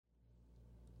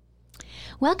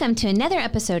Welcome to another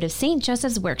episode of St.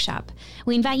 Joseph's Workshop.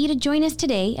 We invite you to join us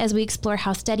today as we explore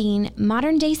how studying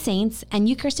modern-day saints and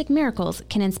Eucharistic miracles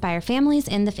can inspire families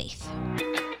in the faith.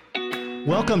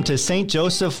 Welcome to St.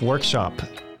 Joseph Workshop,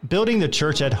 building the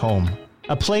church at home,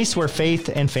 a place where faith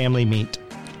and family meet.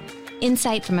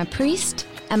 Insight from a priest,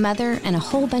 a mother, and a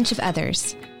whole bunch of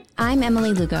others. I'm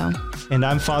Emily Lugo. And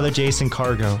I'm Father Jason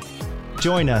Cargo.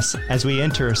 Join us as we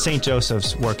enter St.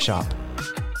 Joseph's Workshop.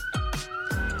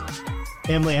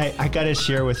 Emily, I got to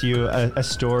share with you a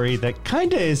story that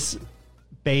kind of is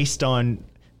based on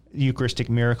Eucharistic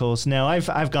miracles. Now,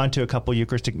 I've gone to a couple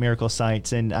Eucharistic miracle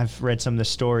sites and I've read some of the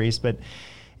stories,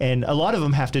 and a lot of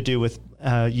them have to do with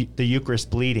the Eucharist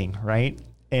bleeding, right?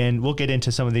 And we'll get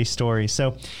into some of these stories.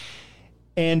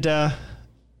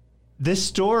 This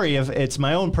story it's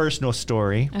my own personal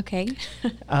story. Okay.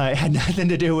 It had nothing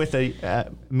to do with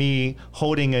me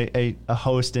holding a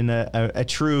host and a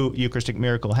true Eucharistic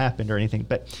miracle happened or anything.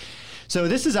 But so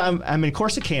this is I'm in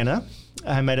Corsicana.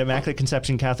 I'm at Immaculate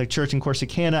Conception Catholic Church in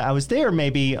Corsicana. I was there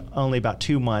maybe only about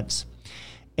 2 months,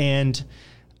 and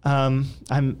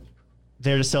I'm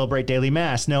there to celebrate daily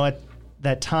Mass. Now at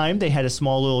that time they had a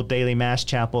small little daily Mass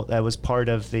chapel that was part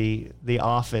of the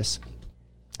office.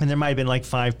 And there might have been like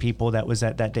 5 people that was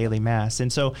at that daily Mass.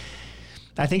 And so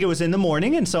I think it was in the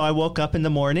morning. And so I woke up in the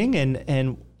morning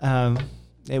and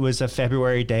it was a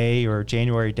February day or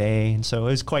January day. And so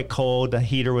it was quite cold. The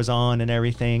heater was on and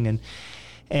everything.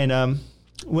 And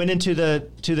went into the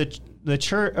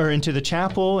church or into the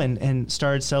chapel and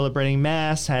started celebrating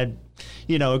Mass. Had,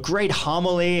 a great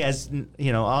homily, as,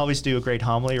 I always do a great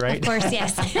homily, right? Of course,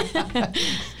 yes.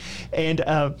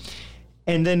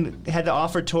 And then had the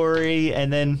offertory,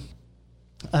 and then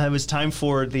it was time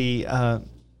for the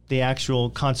actual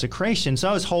consecration. So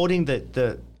I was holding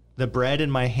the bread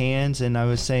in my hands, and I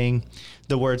was saying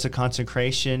the words of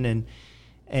consecration,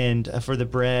 and for the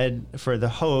bread, for the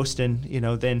host, and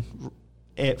then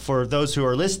for those who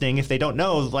are listening, if they don't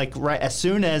know, like right as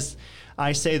soon as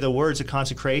I say the words of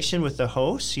consecration with the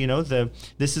host,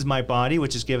 this is my body,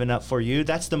 which is given up for you.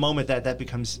 That's the moment that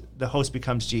becomes, the host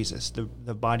becomes Jesus,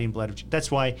 the body and blood of Jesus.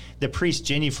 That's why the priest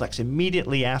genuflects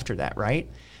immediately after that, right?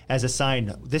 As a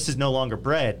sign, this is no longer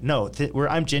bread. No,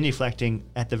 I'm genuflecting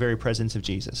at the very presence of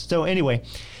Jesus. So anyway,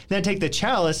 then I take the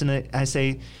chalice and I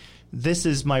say, this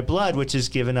is my blood, which is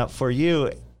given up for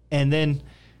you. And then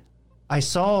I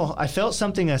felt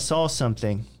something, I saw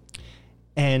something.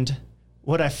 And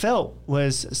what I felt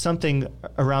was something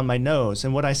around my nose,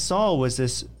 and what I saw was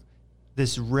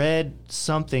this red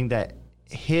something that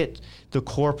hit the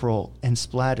corporal and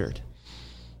splattered.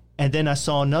 And then I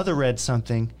saw another red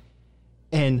something,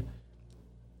 and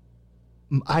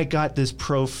I got this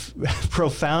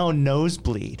profound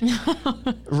nosebleed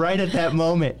right at that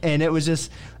moment. And it was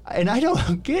just, and I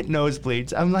don't get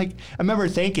nosebleeds. I remember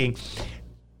thinking,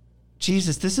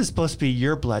 Jesus, this is supposed to be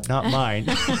your blood, not mine.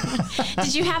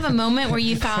 Did you have a moment where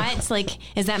you thought,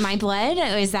 is that my blood?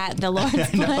 Or is that the Lord's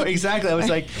blood? No, exactly. I was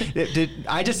like, did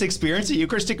I just experience a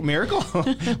Eucharistic miracle?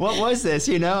 What was this?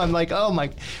 I'm like, oh my.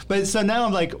 But so now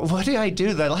I'm like, what did I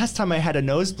do? The last time I had a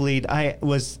nosebleed, I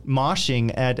was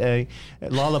moshing at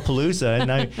Lollapalooza,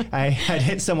 and I had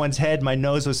hit someone's head. My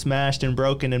nose was smashed and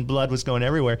broken, and blood was going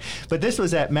everywhere. But this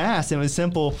was at Mass, and it was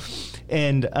simple.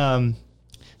 And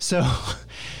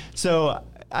So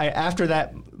after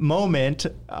that moment,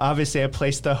 obviously I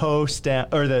placed the host down,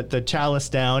 or the chalice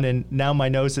down, and now my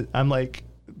nose, I'm like,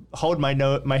 hold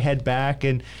my head back,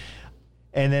 and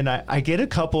then I get a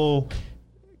couple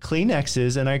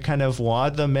Kleenexes and I kind of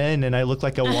wad them in, and I look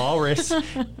like a walrus,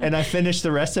 and I finish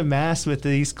the rest of Mass with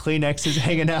these Kleenexes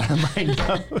hanging out of my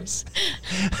nose.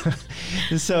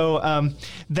 So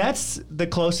that's the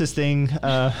closest thing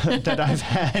that I've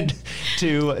had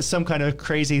to some kind of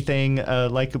crazy thing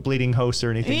like a bleeding host or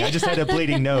anything. I just had a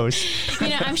bleeding nose.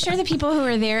 I'm sure the people who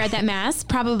were there at that Mass,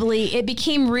 probably it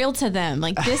became real to them.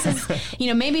 Like, this is,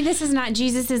 maybe this is not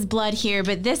Jesus's blood here,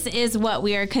 but this is what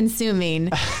we are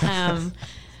consuming.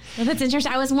 Well, that's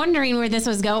interesting. I was wondering where this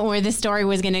story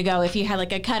was going to go. If you had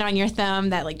like a cut on your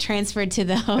thumb that like transferred to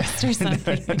the host or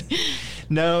something.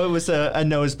 No, it was a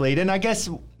nosebleed, and I guess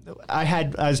I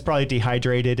was probably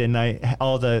dehydrated, and I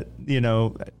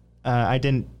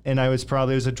didn't, and it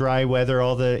was a dry weather,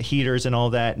 all the heaters and all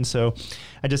that, and so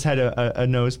I just had a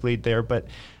nosebleed there, but.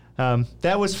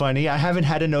 That was funny. I haven't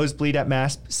had a nosebleed at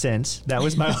Mass since. That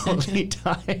was my only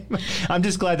time. I'm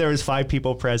just glad there was 5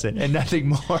 people present and nothing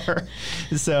more.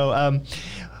 So,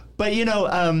 but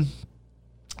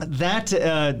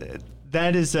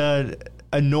that is a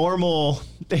normal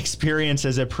experience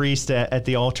as a priest at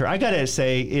the altar. I gotta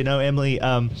say, Emily,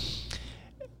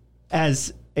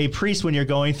 as a priest, when you're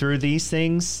going through these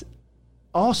things,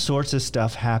 all sorts of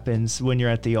stuff happens when you're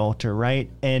at the altar, right?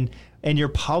 And you're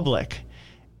public.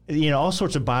 All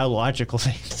sorts of biological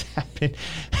things happen,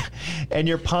 and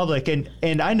you're public. And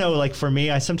I know, like for me,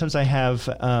 I have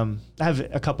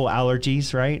a couple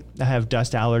allergies, right? I have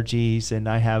dust allergies, and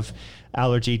I have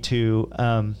allergy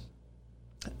to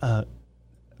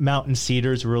mountain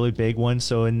cedar is a really big one.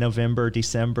 So in November,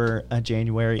 December,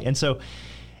 January,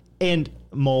 and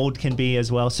mold can be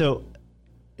as well. So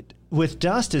with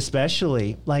dust,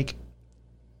 especially, like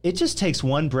it just takes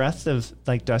one breath of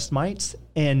like dust mites,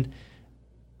 and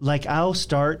like I'll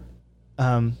start,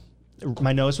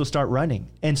 my nose will start running.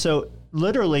 And so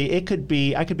literally I could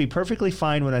be perfectly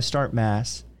fine when I start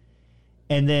Mass,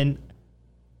 and then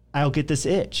I'll get this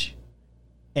itch.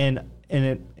 And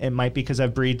it might be because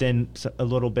I've breathed in a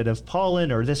little bit of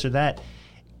pollen or this or that.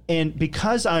 And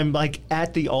because I'm like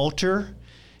at the altar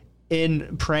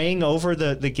in praying over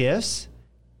the gifts,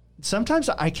 sometimes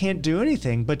I can't do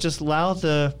anything but just allow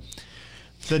the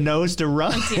nose to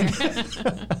run.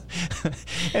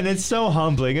 And it's so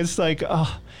humbling. It's like,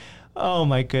 oh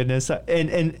my goodness.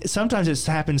 And sometimes it's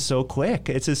happened so quick.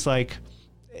 It's just like,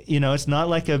 it's not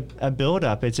like a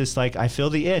buildup. It's just like I feel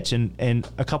the itch, and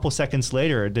a couple seconds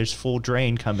later, there's full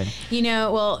drain coming.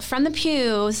 Well, from the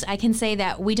pews, I can say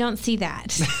that we don't see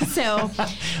that. So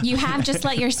you have just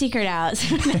let your secret out.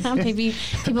 So now maybe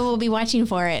people will be watching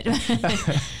for it.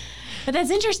 But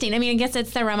that's interesting. I mean, I guess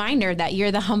it's the reminder that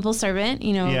you're the humble servant,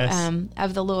 yes.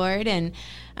 Of the Lord. And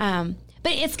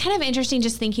but it's kind of interesting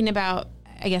just thinking about,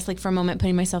 I guess, like for a moment,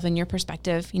 putting myself in your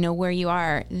perspective, where you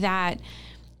are, that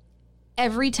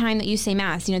every time that you say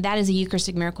Mass, that is a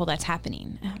Eucharistic miracle that's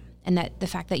happening. And that the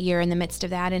fact that you're in the midst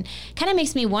of that, and kind of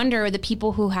makes me wonder the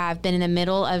people who have been in the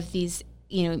middle of these,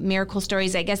 miracle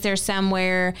stories. I guess there's some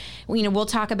where, we'll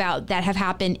talk about that have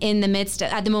happened in the midst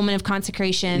at the moment of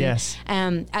consecration. Yes.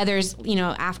 Others,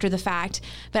 after the fact.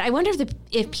 But I wonder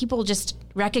if people just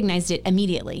recognized it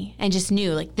immediately and just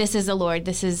knew, like, this is the Lord,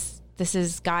 this is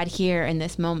God here in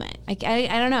this moment. I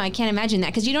don't know. I can't imagine that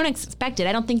because you don't expect it.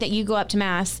 I don't think that you go up to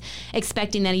Mass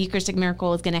expecting that a Eucharistic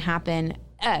miracle is going to happen.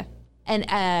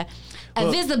 A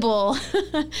visible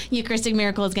Eucharistic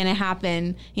miracle is going to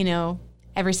happen,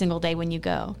 every single day when you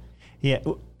go. Yeah,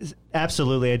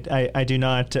 absolutely. I do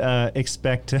not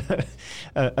expect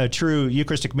a true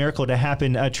Eucharistic miracle to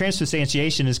happen.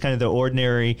 Transubstantiation is kind of the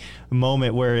ordinary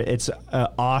moment where it's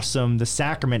awesome. The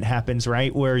sacrament happens,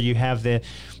 right, where you have the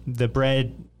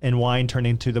bread and wine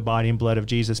turning to the body and blood of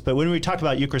Jesus. But when we talk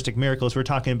about Eucharistic miracles, we're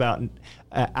talking about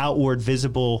outward,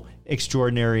 visible,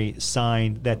 extraordinary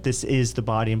sign that this is the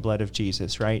body and blood of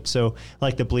Jesus, right? So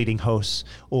like the bleeding hosts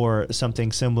or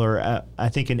something similar. I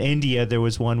think in India there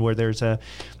was one where there's a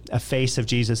face of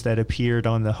Jesus that appeared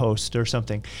on the host or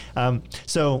something.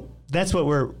 So that's what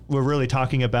we're really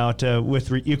talking about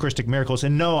with Eucharistic miracles.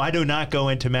 And no, I do not go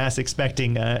into Mass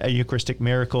expecting a Eucharistic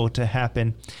miracle to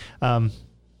happen.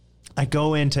 I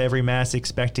go into every Mass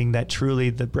expecting that truly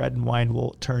the bread and wine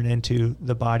will turn into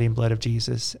the body and blood of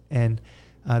Jesus. And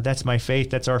that's my faith.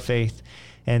 That's our faith.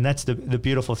 And that's the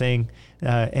beautiful thing.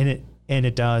 And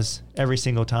it does every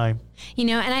single time. And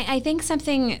I think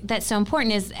something that's so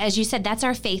important is, as you said, that's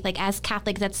our faith. Like as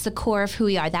Catholics, that's the core of who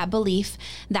we are, that belief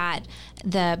that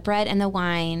the bread and the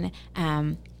wine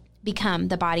become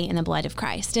the body and the blood of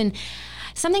Christ. And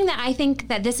something that I think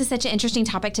that this is such an interesting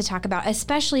topic to talk about,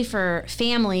 especially for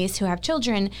families who have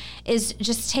children, is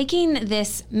just taking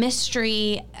this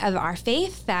mystery of our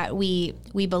faith that we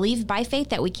believe by faith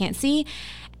that we can't see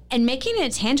and making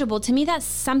it tangible. To me, that's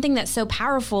something that's so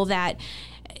powerful that,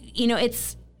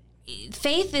 it's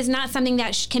faith is not something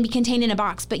that can be contained in a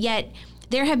box, but yet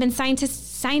there have been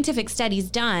scientific studies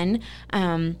done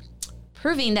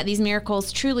proving that these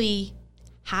miracles truly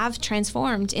have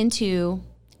transformed into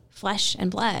flesh and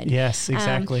blood. Yes,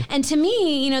 exactly. And to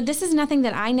me, this is nothing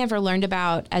that I never learned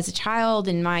about as a child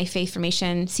in my faith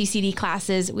formation CCD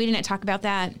classes. We didn't talk about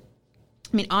that.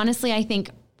 I mean, honestly, I think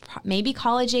maybe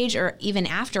college age or even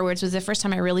afterwards was the first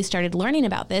time I really started learning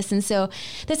about this. And so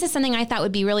this is something I thought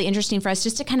would be really interesting for us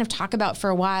just to kind of talk about for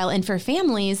a while. And for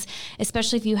families,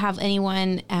 especially if you have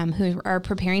anyone who are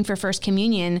preparing for First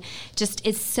Communion, just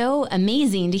it's so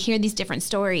amazing to hear these different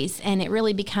stories, and it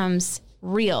really becomes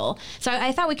real. So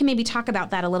I thought we can maybe talk about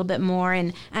that a little bit more.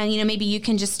 And maybe you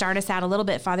can just start us out a little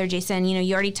bit, Father Jason.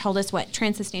 You already told us what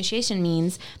transubstantiation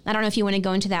means. I don't know if you want to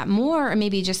go into that more, or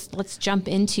maybe just let's jump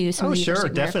into some of the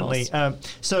Eucharistic definitely.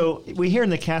 So we hear in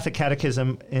the Catholic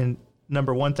Catechism in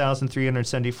number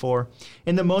 1374,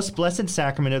 in the most blessed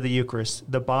sacrament of the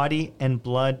Eucharist, the body and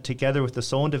blood together with the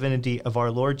soul and divinity of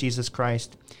our Lord Jesus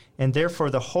Christ, and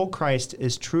therefore the whole Christ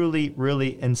is truly,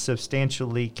 really, and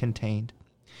substantially contained.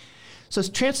 So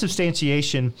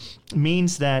transubstantiation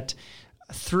means that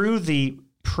through the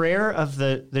prayer of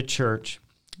the church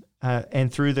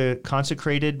and through the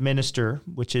consecrated minister,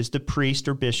 which is the priest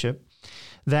or bishop,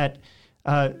 that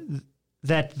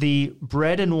the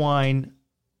bread and wine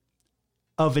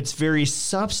of its very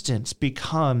substance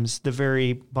becomes the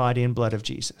very body and blood of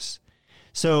Jesus.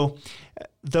 So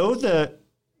though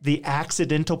the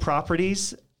accidental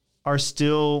properties are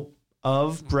still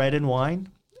of bread and wine,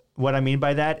 what I mean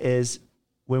by that is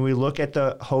when we look at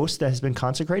the host that has been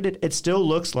consecrated, it still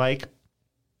looks like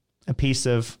a piece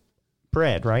of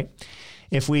bread, right?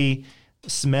 If we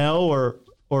smell or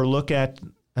look at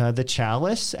the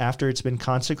chalice after it's been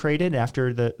consecrated,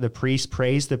 after the priest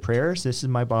prays the prayers, this is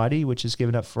my body, which is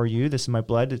given up for you. This is my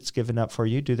blood, it's given up for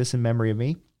you. Do this in memory of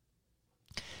me.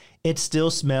 It still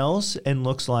smells and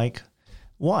looks like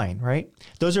wine, right?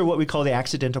 Those are what we call the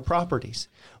accidental properties.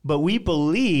 But we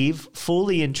believe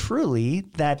fully and truly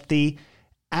that the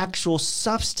actual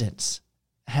substance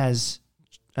has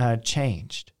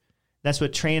changed. That's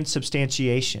what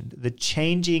transubstantiation, the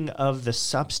changing of the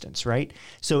substance, right?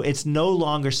 So it's no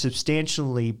longer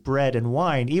substantially bread and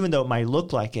wine, even though it might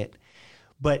look like it,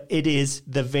 but it is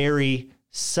the very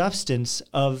substance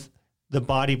of the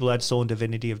body, blood, soul, and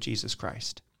divinity of Jesus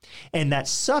Christ. And that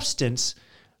substance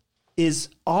is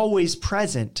always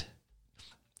present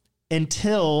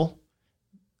until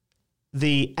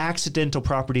the accidental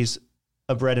properties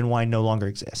of bread and wine no longer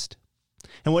exist.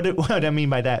 And what I mean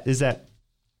by that is that,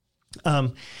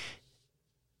 so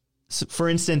for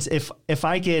instance, if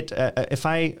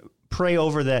I pray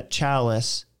over that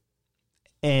chalice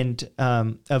and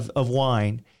of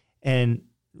wine and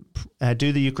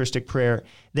do the Eucharistic prayer,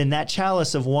 then that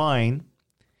chalice of wine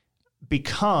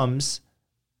becomes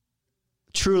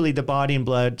truly the body and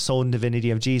blood, soul, and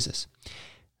divinity of Jesus.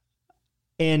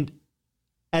 And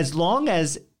as long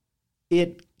as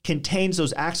it contains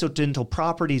those accidental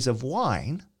properties of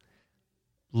wine,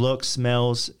 looks,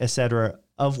 smells, etc.,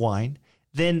 of wine,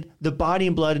 then the body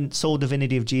and blood and soul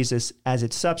divinity of Jesus as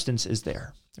its substance is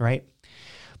there, right?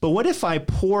 But what if I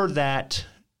pour that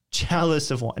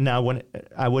chalice of wine? Now,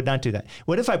 I would not do that.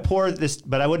 What if I pour this,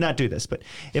 but I would not do this, but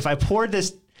if I poured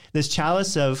this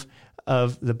chalice of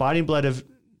the body and blood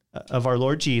of our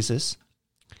Lord Jesus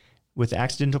with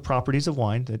accidental properties of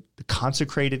wine, the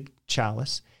consecrated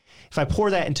chalice, if I pour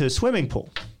that into a swimming pool,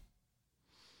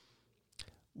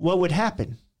 what would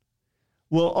happen?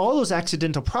 Well, all those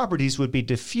accidental properties would be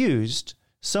diffused,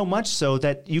 so much so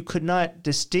that you could not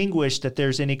distinguish that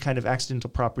there's any kind of accidental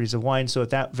properties of wine. So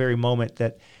at that very moment,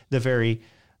 that the very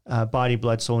body,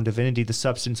 blood, soul, and divinity, the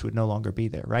substance would no longer be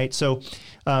there, right? So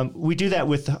we do that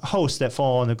with hosts that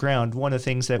fall on the ground. One of the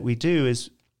things that we do is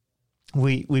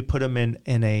we put them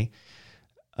in a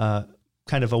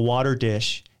kind of a water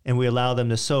dish, and we allow them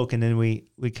to soak, and then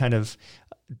we kind of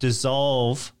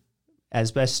dissolve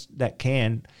as best that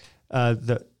can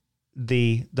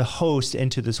the host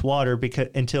into this water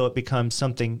until it becomes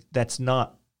something that's no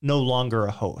longer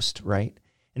a host, right?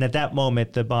 And at that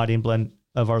moment, the body and blood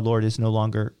of our Lord is no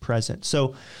longer present.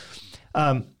 So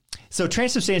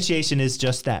transubstantiation is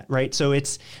just that, right? So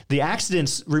it's the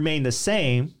accidents remain the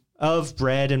same of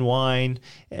bread and wine,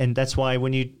 and that's why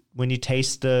when you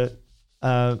taste the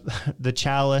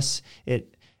chalice,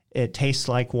 it tastes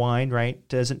like wine, right? It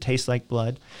doesn't taste like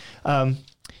blood.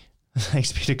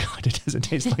 Thanks be to God, it doesn't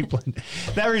taste like blood.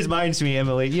 That reminds me,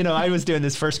 Emily, I was doing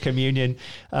this First Communion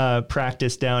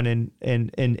practice down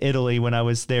in Italy when I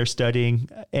was there studying,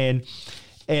 and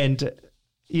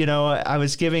I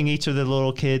was giving each of the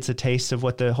little kids a taste of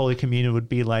what the Holy Communion would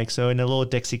be like. So in a little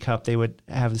Dixie cup, they would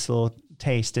have this little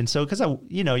taste. And so, because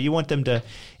you want them to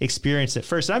experience it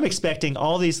first. I'm expecting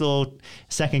all these little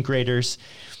second graders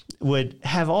would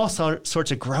have all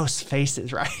sorts of gross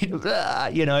faces, right?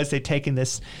 As they take in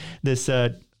this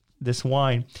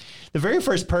wine. The very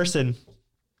first person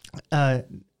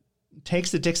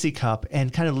takes the Dixie cup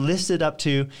and kind of lifts it up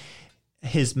to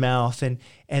his mouth, and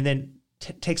then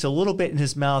takes a little bit in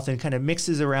his mouth and kind of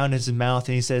mixes around his mouth,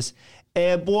 and he says,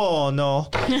 "È buono."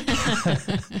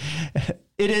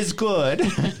 It is good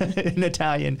in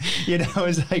Italian.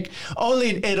 It's like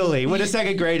only in Italy would a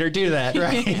second grader do that,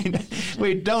 right?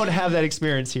 We don't have that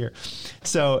experience here.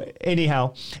 So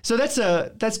anyhow, that's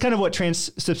kind of what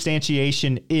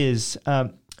transubstantiation is.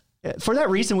 For that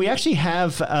reason, we actually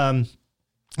have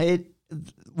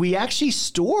we actually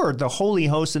store the holy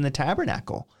host in the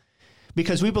tabernacle,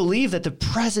 because we believe that the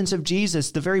presence of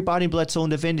Jesus, the very body, blood, soul,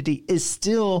 and divinity, is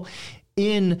still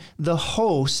in the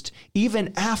host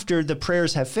even after the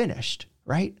prayers have finished,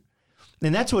 right?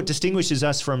 And that's what distinguishes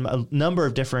us from a number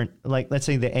of different, like let's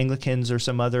say the Anglicans or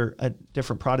some other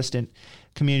different Protestant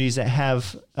communities that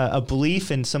have a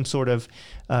belief in some sort of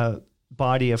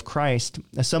body of Christ.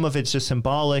 Some of it's just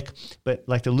symbolic, but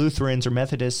like the Lutherans or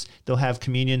Methodists, they'll have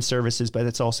communion services, but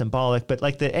it's all symbolic. But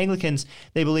like the Anglicans,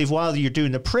 they believe while you're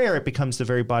doing the prayer, it becomes the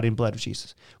very body and blood of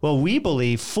Jesus. Well, we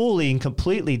believe fully and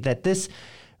completely that this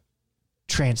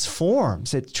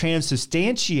transforms, it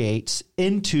transubstantiates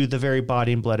into the very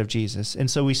body and blood of Jesus. And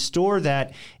so we store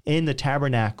that in the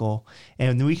tabernacle,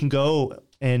 and we can go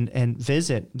and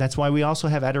visit. That's why we also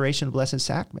have adoration of the Blessed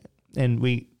Sacrament, and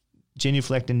we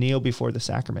genuflect and kneel before the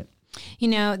sacrament.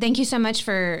 Thank you so much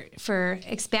for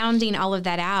expounding all of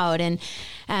that out. And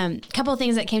a couple of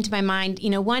things that came to my mind.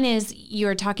 One is you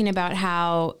were talking about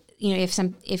how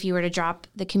if you were to drop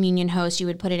the communion host, you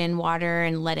would put it in water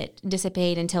and let it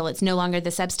dissipate until it's no longer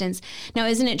the substance. Now,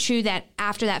 isn't it true that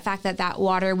after that fact that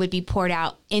water would be poured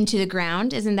out into the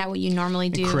ground? Isn't that what you normally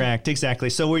do? Correct, exactly.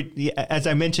 So as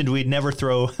I mentioned, we'd never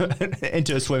throw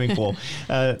into a swimming pool,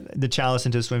 the chalice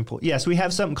into a swimming pool. Yes, we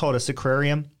have something called a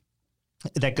sacrarium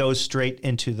that goes straight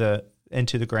into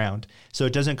the ground. So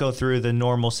it doesn't go through the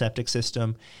normal septic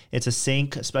system. It's a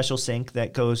sink, a special sink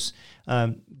that goes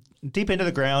deep into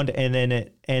the ground, and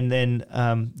then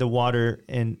the water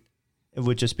it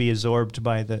would just be absorbed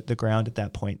by the ground at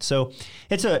that point. So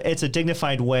it's a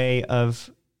dignified way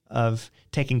of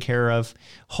taking care of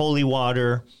holy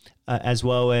water, as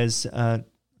well as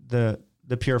the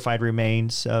purified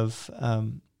remains of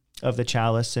the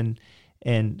chalice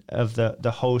and of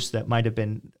the host that might have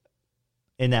been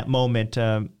in that moment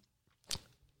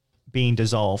being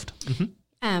dissolved. Mm-hmm.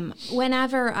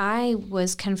 Whenever I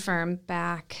was confirmed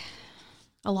back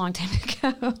a long time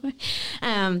ago,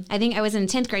 I think I was in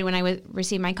 10th grade when I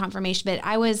received my confirmation, but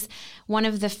I was one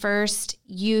of the first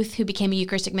youth who became a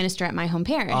Eucharistic minister at my home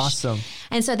parish. Awesome.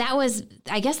 And so that was,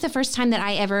 I guess, the first time that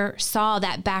I ever saw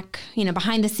that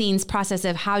behind the scenes process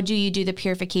of how do you do the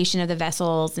purification of the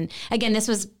vessels. And again, this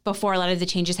was before a lot of the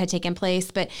changes had taken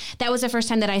place, but that was the first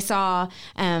time that I saw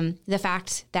the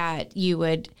fact that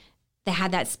they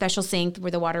had that special sink where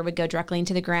the water would go directly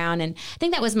into the ground. And I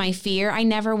think that was my fear. I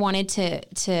never wanted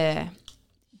to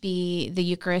be the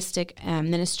Eucharistic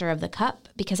minister of the cup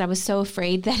because I was so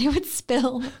afraid that it would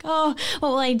spill. Like, oh, what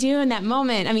will I do in that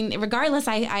moment? I mean, regardless,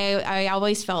 I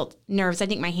always felt nerves. I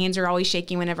think my hands were always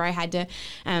shaking whenever I had to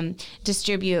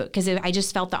distribute because I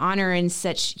just felt the honor and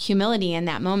such humility in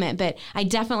that moment. But I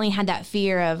definitely had that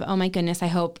fear of, oh my goodness, I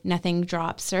hope nothing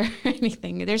drops or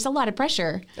anything. There's a lot of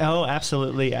pressure. Oh,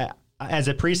 absolutely. As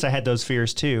a priest, I had those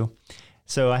fears too.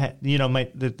 So I had,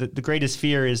 the greatest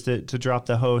fear is to drop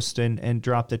the host and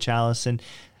drop the chalice. And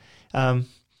I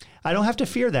don't have to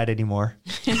fear that anymore.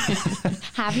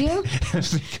 Have you?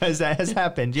 Because that has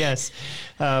happened. Yes.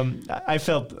 I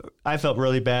felt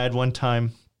really bad one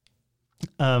time.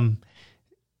 And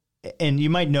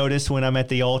you might notice when I'm at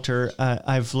the altar,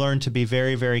 I've learned to be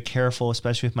very, very careful,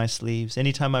 especially with my sleeves.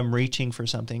 Anytime I'm reaching for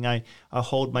something, I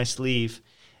hold my sleeve.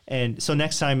 And so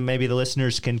next time, maybe the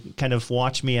listeners can kind of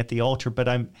watch me at the altar, but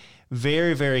I'm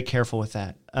very, very careful with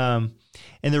that. And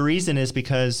the reason is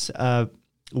because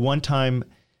one time,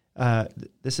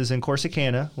 this is in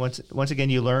Corsicana, once again,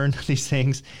 you learn these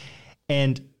things,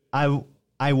 and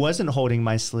I wasn't holding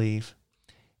my sleeve,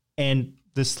 and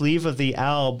the sleeve of the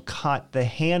alb caught the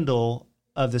handle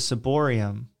of the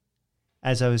ciborium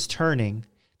as I was turning.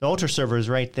 The altar server is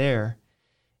right there,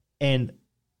 and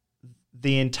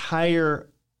the entire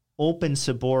open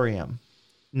ciborium.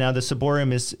 Now the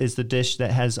ciborium is the dish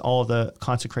that has all the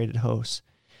consecrated hosts,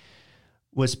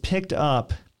 was picked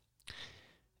up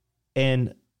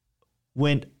and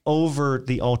went over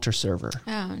the altar server.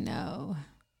 Oh no.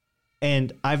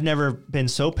 And I've never been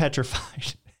so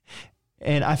petrified.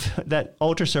 And that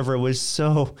altar server was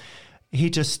he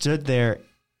just stood there,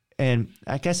 and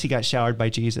I guess he got showered by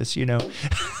Jesus,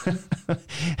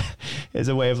 is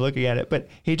a way of looking at it. But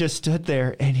he just stood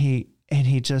there and he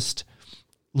just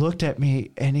looked at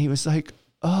me and he was like,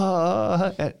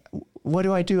 what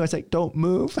do I do? I was like, don't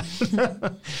move.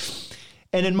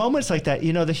 And in moments like that,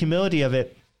 the humility of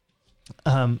it,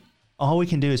 all we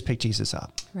can do is pick Jesus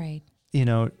up. Right.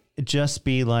 Just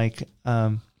be like,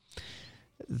 the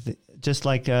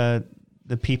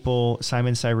people,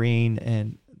 Simon Cyrene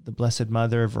and the Blessed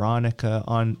Mother, Veronica,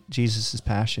 on Jesus's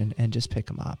passion, and just pick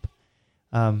him up.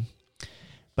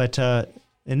 But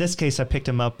in this case, I picked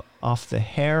him up off the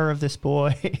hair of this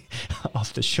boy,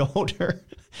 off the shoulder,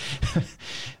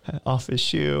 off his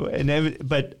shoe.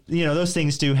 But those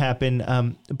things do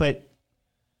happen. But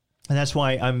that's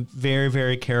why I'm very,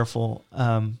 very careful.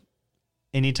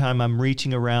 Anytime I'm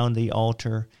reaching around the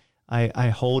altar, I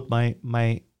hold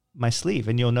my sleeve,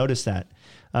 and you'll notice that.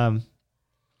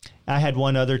 I had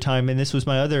one other time, and this was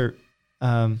my other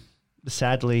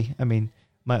sadly, I mean,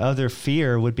 my other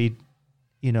fear would be,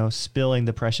 spilling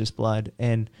the precious blood.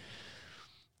 And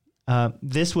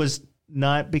this was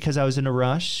not because I was in a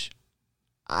rush.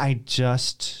 I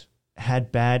just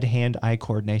had bad hand-eye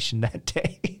coordination that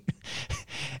day.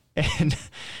 And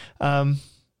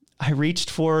I reached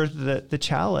for the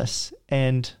chalice,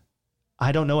 and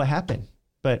I don't know what happened,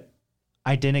 but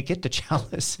I didn't get the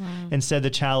chalice. Wow. Instead, the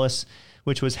chalice,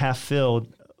 which was half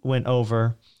filled, went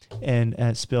over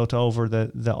and spilled over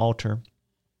the altar.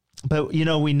 But,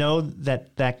 we know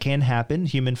that can happen,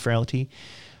 human frailty.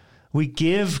 We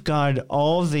give God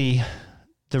all the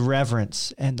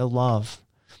reverence and the love.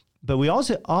 But we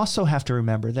also have to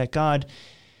remember that God,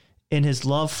 in his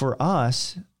love for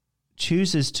us,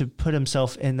 chooses to put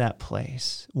himself in that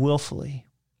place willfully,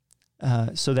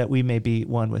 so that we may be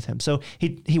one with him. So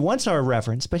he wants our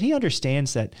reverence, but he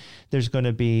understands that there's going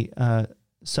to be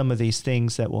some of these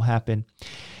things that will happen.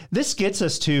 This gets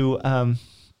us to,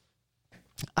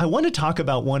 I want to talk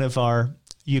about one of our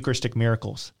Eucharistic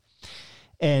miracles.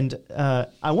 And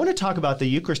I want to talk about the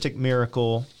Eucharistic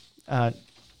miracle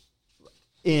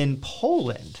in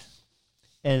Poland,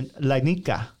 in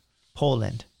Legnica,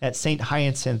 Poland, at St.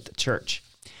 Hyacinth Church.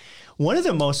 One of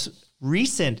the most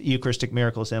recent Eucharistic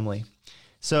miracles, Emily.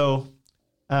 So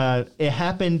it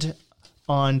happened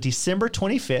on December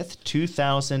 25th,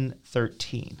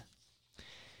 2013.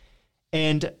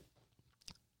 And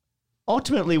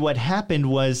ultimately what happened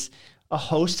was a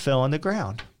host fell on the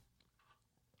ground.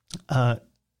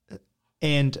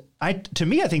 And to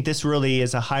me, I think this really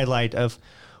is a highlight of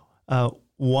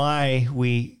why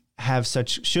we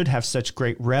should have such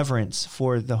great reverence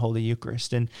for the Holy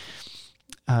Eucharist. And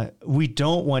we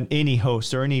don't want any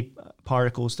host or any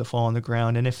particles to fall on the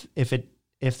ground. And if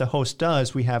the host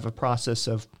does, we have a process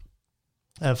of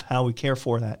how we care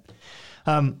for that.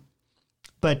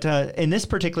 But in this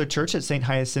particular church, at St.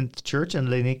 Hyacinth Church in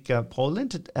Legnica,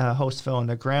 Poland, a host fell on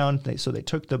the ground. So they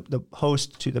took the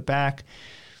host to the back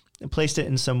and placed it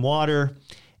in some water,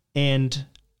 and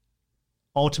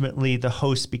ultimately the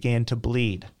host began to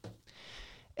bleed.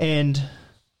 And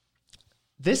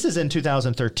this is in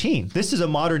 2013. This is a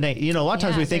modern day. A lot of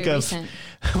times we think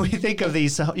of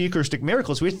these Eucharistic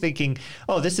miracles. We're thinking,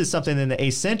 oh, this is something in the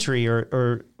 8th century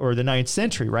or the 9th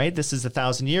century, right? This is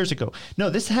 1,000 years ago. No,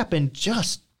 this happened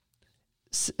just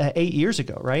 8 years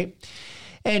ago, right?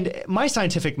 And my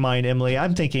scientific mind, Emily,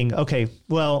 I'm thinking, okay,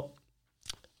 well,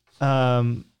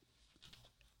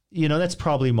 that's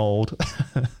probably mold.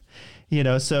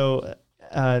 So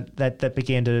that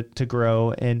began to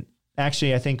grow. And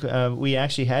actually, I think we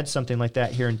actually had something like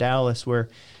that here in Dallas, where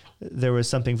there was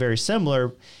something very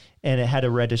similar, and it had a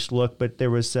reddish look, but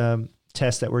there was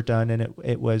tests that were done, and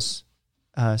it was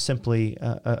simply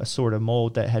a sort of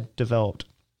mold that had developed.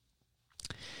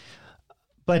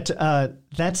 But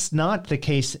that's not the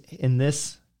case in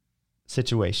this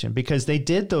situation, because they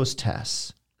did those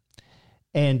tests,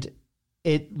 and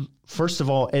first of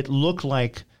all, it looked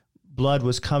like blood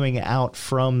was coming out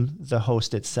from the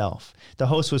host itself. The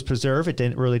host was preserved. It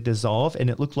didn't really dissolve, and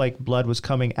it looked like blood was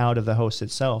coming out of the host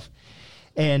itself.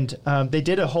 And they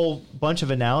did a whole bunch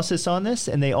of analysis on this,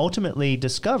 and they ultimately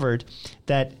discovered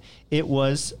that it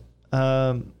was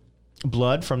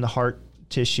blood from the heart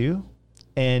tissue,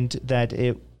 and that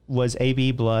it was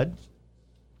AB blood,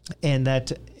 and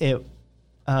that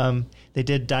they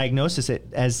did diagnosis it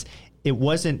as it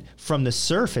wasn't from the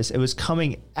surface; it was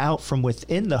coming out from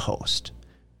within the host.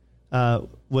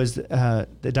 Was the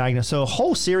diagnosis. So a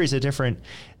whole series of different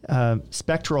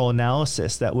spectral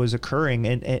analysis that was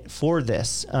occurring for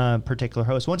this particular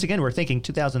host. Once again, we're thinking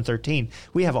 2013.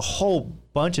 We have a whole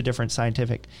bunch of different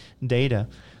scientific data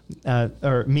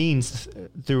or means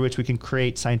through which we can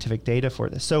create scientific data for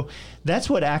this. So that's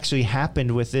what actually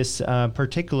happened with this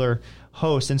particular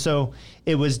host. And so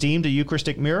it was deemed a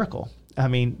Eucharistic miracle. I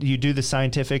mean, you do the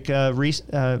scientific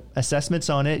assessments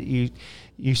on it.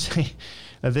 You say,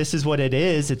 this is what it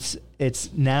is. It's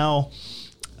now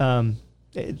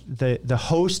the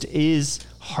host is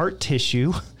heart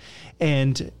tissue,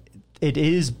 and it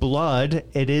is blood.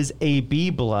 It is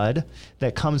AB blood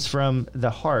that comes from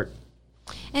the heart.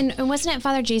 And wasn't it,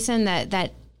 Father Jason,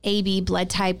 that AB blood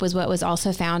type was what was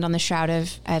also found on the Shroud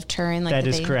of Turin? That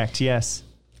is correct, yes.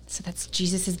 So that's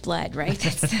Jesus's blood,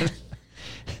 right?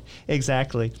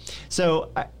 Exactly.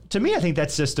 So to me, I think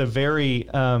that's just a very...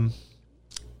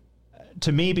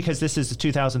 to me, because this is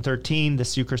 2013,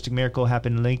 this Eucharistic miracle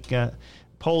happened in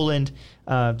Poland.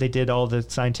 They did all the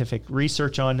scientific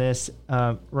research on this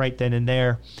right then and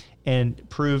there, and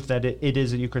proved that it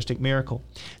is a Eucharistic miracle.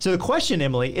 So the question,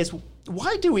 Emily, is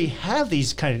why do we have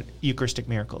these kind of Eucharistic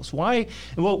miracles? Why?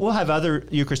 We'll have other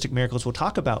Eucharistic miracles we'll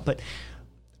talk about, but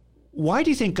why do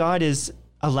you think God is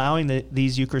allowing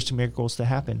these Eucharistic miracles to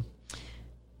happen?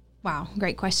 Wow,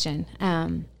 great question.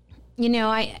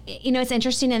 It's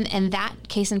interesting in that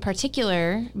case in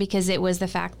particular, because it was the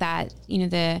fact that,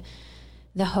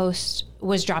 the host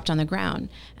was dropped on the ground.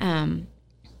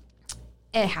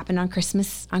 It happened on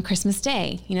Christmas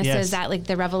Day, yes. So is that like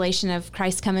the revelation of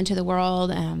Christ coming to the world?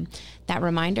 That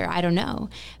reminder, I don't know.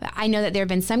 I know that there have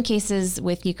been some cases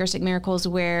with Eucharistic miracles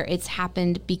where it's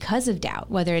happened because of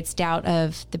doubt, whether it's doubt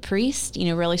of the priest,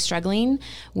 really struggling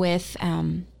with,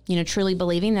 truly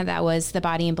believing that was the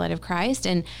body and blood of Christ,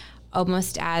 and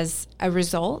almost as a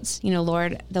result, the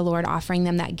Lord offering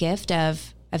them that gift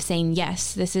of saying,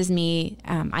 yes, this is me.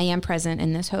 I am present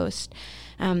in this host.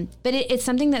 But it's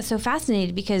something that's so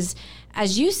fascinating because,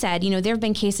 as you said, there have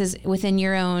been cases within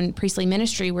your own priestly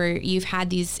ministry where you've had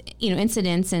these,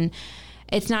 incidents, and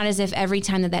it's not as if every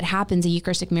time that happens, a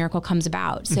Eucharistic miracle comes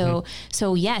about.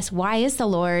 So yes, why is the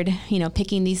Lord,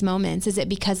 picking these moments? Is it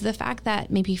because of the fact that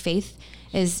maybe faith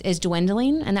is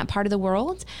dwindling in that part of the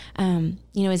world?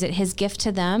 Is it his gift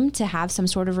to them to have some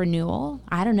sort of renewal?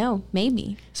 I don't know,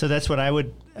 maybe. So that's what I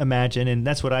would imagine, and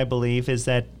that's what I believe is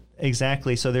that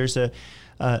exactly. So there's a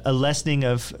lessening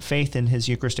of faith in his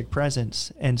Eucharistic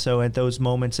presence. And so at those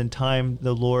moments in time,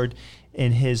 the Lord,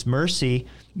 in his mercy,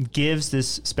 gives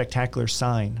this spectacular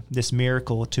sign, this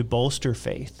miracle to bolster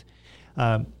faith.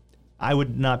 I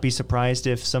would not be surprised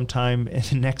if sometime in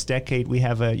the next decade we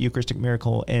have a Eucharistic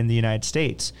miracle in the United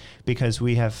States, because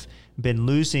we have been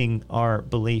losing our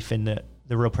belief in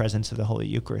the real presence of the Holy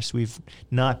Eucharist. We've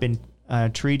not been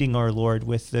treating our Lord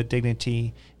with the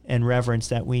dignity and reverence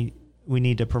that we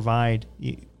need to provide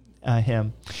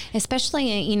him.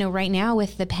 Especially, right now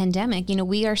with the pandemic,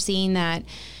 we are seeing that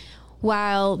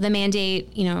while the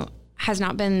mandate, has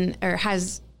not been, or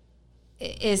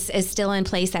is still in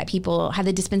place, that people have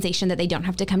the dispensation that they don't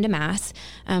have to come to Mass.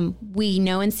 We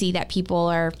know and see that people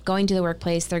are going to the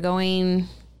workplace, they're going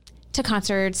to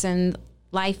concerts, and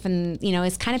life and,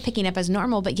 is kind of picking up as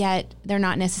normal, but yet they're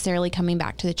not necessarily coming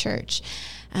back to the church.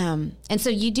 And so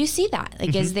you do see that,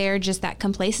 is there just that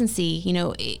complacency?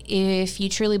 If you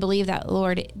truly believe that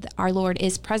our Lord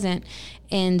is present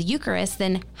in the Eucharist,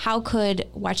 then how could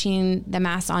watching the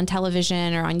Mass on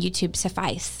television or on YouTube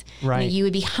suffice? Right. You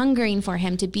would be hungering for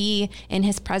him to be in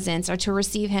his presence, or to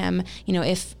receive him,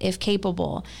 if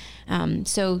capable.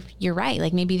 So you're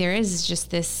right. Maybe there is just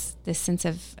this sense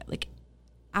of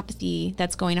apathy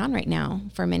that's going on right now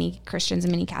for many Christians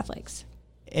and many Catholics.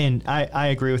 And I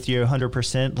agree with you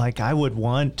 100%. I would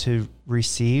want to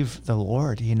receive the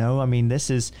Lord, this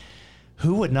is,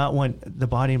 who would not want the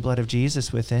body and blood of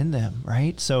Jesus within them,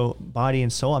 right? So body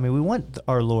and soul, we want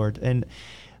our Lord. And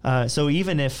so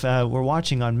even if we're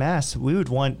watching on Mass, we would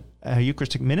want a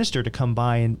Eucharistic minister to come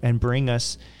by and bring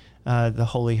us the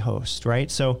Holy Host,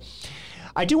 right? So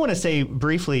I do want to say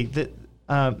briefly that,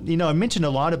 I mentioned a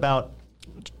lot about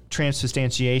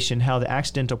transubstantiation, how the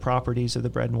accidental properties of the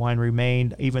bread and wine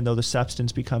remain, even though the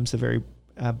substance becomes the very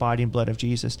body and blood of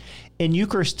Jesus. In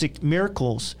Eucharistic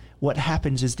miracles, what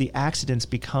happens is the accidents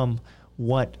become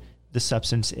what the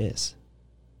substance is.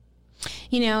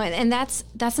 And that's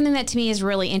something that to me is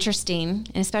really interesting,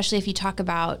 and especially if you talk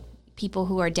about people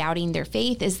who are doubting their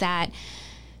faith, is that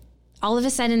all of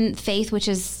a sudden faith, which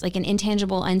is an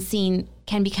intangible, unseen,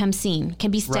 can become seen,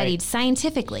 can be studied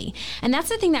scientifically. And that's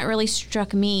the thing that really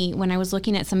struck me when I was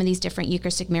looking at some of these different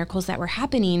Eucharistic miracles that were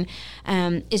happening,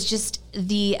 is just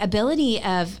the ability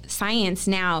of science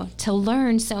now to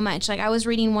learn so much. I was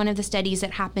reading one of the studies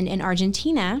that happened in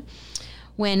Argentina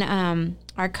when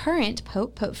our current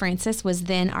Pope Francis, was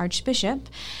then Archbishop.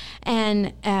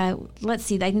 And let's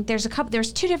see, I think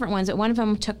there's two different ones, but one of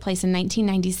them took place in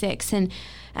 1996. And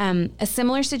a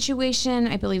similar situation,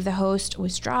 I believe the host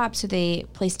was dropped, so they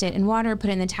placed it in water, put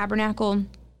it in the tabernacle.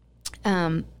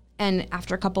 And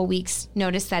after a couple of weeks,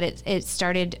 noticed that it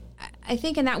started, I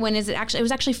think in that one, it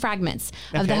was actually fragments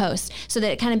of the host, so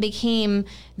that it kind of became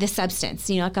the substance,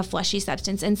 like a fleshy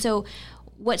substance. And so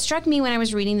what struck me when I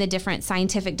was reading the different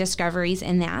scientific discoveries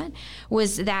in that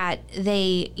was that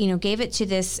they, gave it to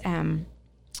this,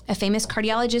 a famous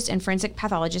cardiologist and forensic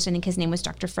pathologist. I think his name was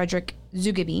Dr. Frederick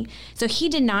Zugebe. So he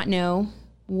did not know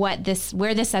where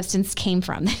this substance came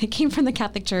from. It came from the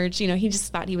Catholic Church. He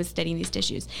just thought he was studying these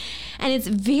tissues. And it's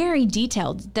very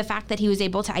detailed, the fact that he was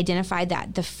able to identify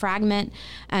that the fragment,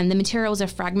 the material was a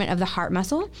fragment of the heart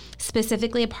muscle,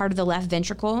 specifically a part of the left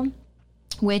ventricle,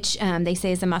 which they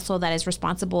say is a muscle that is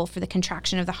responsible for the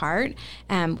contraction of the heart,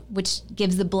 which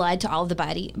gives the blood to all of the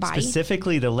body.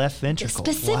 Specifically the left ventricle.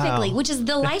 Specifically, wow. Which is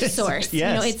the life source.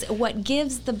 Yes. It's what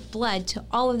gives the blood to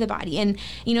all of the body. And,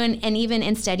 and even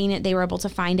in studying it, they were able to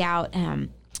find out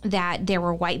that there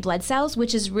were white blood cells,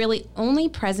 which is really only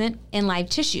present in live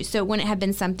tissue. So it wouldn't have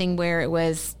been something where it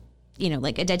was,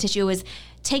 like a dead tissue. It was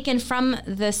taken from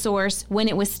the source when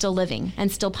it was still living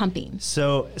and still pumping.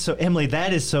 So Emily,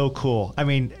 that is so cool. I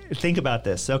mean, think about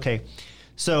this. Okay.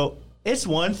 So it's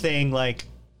one thing like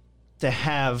to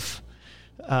have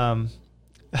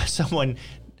someone,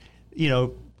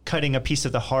 cutting a piece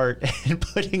of the heart and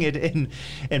putting it in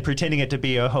and pretending it to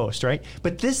be a host, right?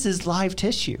 But this is live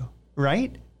tissue,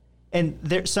 right?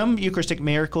 And some Eucharistic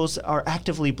miracles are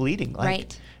actively bleeding.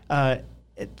 Right.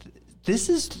 This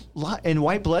is in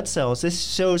white blood cells. This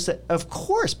shows that, of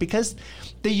course, because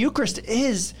the Eucharist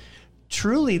is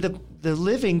truly the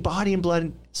living body and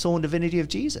blood, soul, and divinity of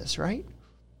Jesus, right?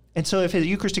 And so if a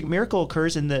Eucharistic miracle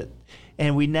occurs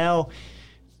and we now,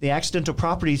 the accidental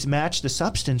properties match the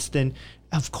substance, then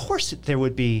of course there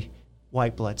would be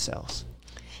white blood cells.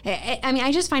 I mean,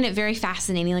 I just find it very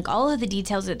fascinating, like all of the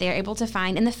details that they're able to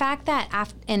find. And the fact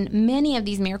that in many of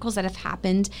these miracles that have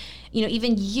happened,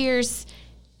 even years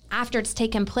after it's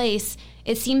taken place,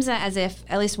 it seems as if,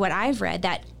 at least what I've read,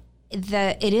 that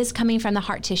it is coming from the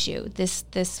heart tissue, this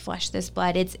flesh, this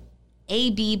blood. It's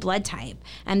AB blood type.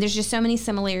 And there's just so many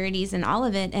similarities in all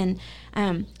of it. And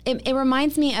it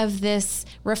reminds me of this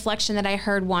reflection that I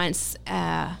heard once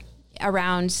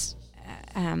around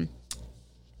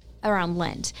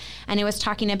Lent. And it was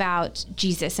talking about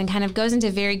Jesus and kind of goes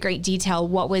into very great detail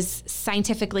what was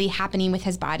scientifically happening with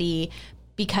his body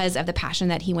because of the passion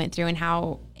that he went through and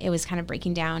how it was kind of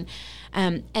breaking down.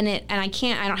 I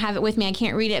don't have it with me. I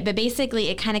can't read it, but basically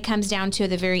it kind of comes down to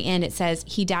the very end. It says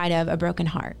he died of a broken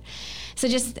heart. So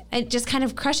it just kind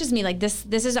of crushes me. Like this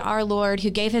is our Lord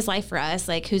who gave his life for us,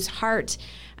 like whose heart,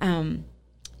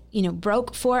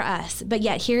 broke for us. But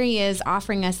yet here he is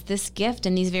offering us this gift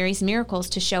and these various miracles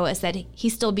to show us that he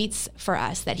still beats for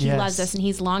us, that he loves us and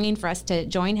he's longing for us to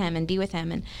join him and be with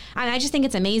him. And I just think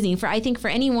it's amazing I think for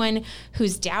anyone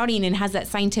who's doubting and has that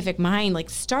scientific mind, like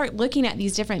start looking at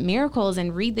these different miracles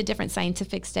and read the different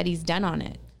scientific studies done on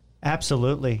it.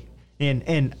 Absolutely.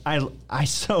 And I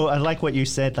like what you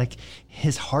said, like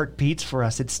his heart beats for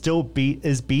us. It still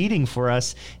is beating for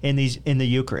us in the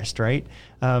Eucharist, right?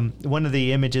 One of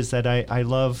the images that I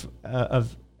love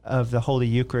of the Holy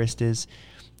Eucharist is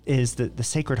the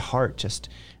Sacred Heart just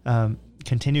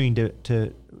continuing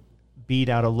to beat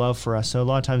out a love for us. So a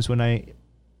lot of times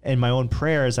in my own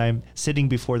prayer, as I'm sitting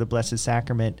before the Blessed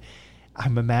Sacrament,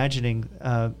 I'm imagining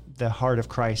the heart of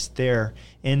Christ there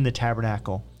in the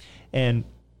tabernacle.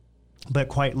 But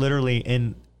quite literally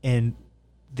in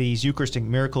these Eucharistic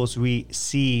miracles, we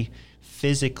see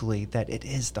physically that it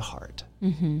is the heart,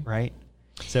 right?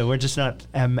 So we're just not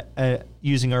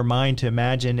using our mind to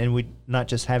imagine, and we not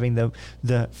just having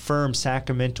the firm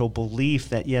sacramental belief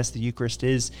that, yes, the Eucharist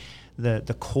is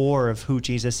the core of who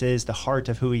Jesus is, the heart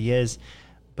of who he is.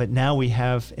 But now we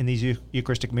have in these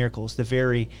Eucharistic miracles the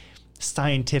very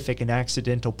scientific and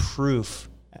accidental proof.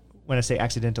 When I say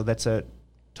accidental, that's a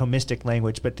Thomistic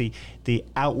language, but the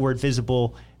outward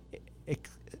visible,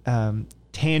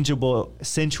 tangible,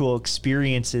 sensual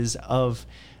experiences of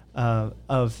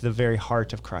the very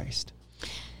heart of Christ.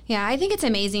 Yeah, I think it's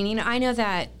amazing. I know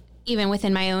that even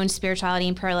within my own spirituality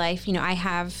and prayer life, I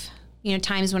have,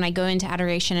 times when I go into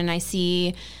adoration and I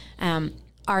see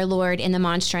our Lord in the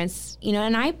monstrance,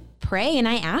 and I pray and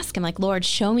I ask him, like, Lord,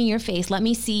 show me your face. Let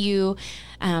me see you.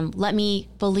 Let me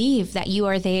believe that you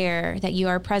are there, that you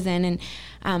are present. And,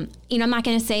 I'm not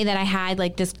going to say that I had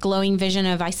like this glowing vision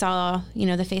of I saw,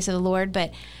 the face of the Lord,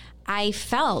 but I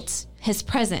felt his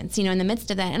presence, in the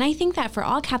midst of that. And I think that for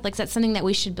all Catholics, that's something that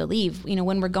we should believe,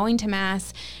 when we're going to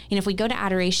Mass, if we go to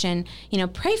adoration,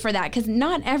 pray for that, because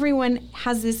not everyone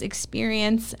has this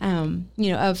experience,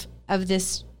 of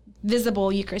this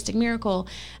visible Eucharistic miracle.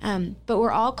 But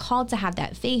we're all called to have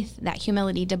that faith, that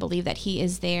humility to believe that he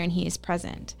is there and he is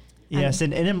present. Yes.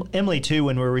 And Emily too,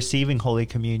 when we're receiving Holy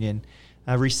Communion,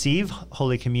 receive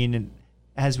Holy Communion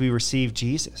as we receive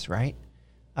Jesus, right?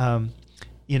 One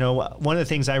of the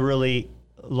things I really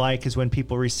like is when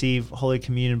people receive Holy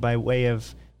Communion by way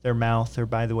of their mouth or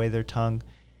by the way of their tongue.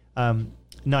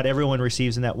 Not everyone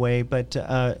receives in that way, but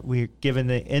we're given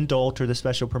the indult or the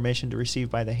special permission to receive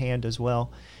by the hand as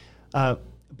well.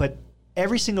 But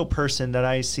every single person that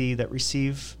I see that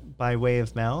receive by way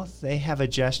of mouth, they have a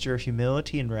gesture of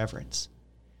humility and reverence.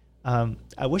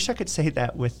 I wish I could say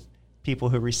that with people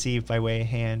who receive by way of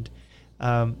hand.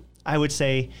 I would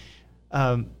say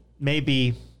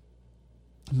maybe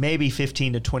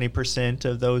 15 to 20%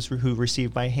 of those who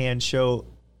receive by hand show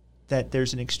that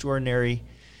there's an extraordinary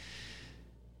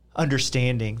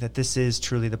understanding that this is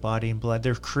truly the body and blood.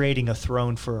 They're creating a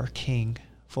throne for our King,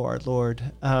 for our Lord.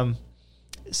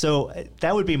 so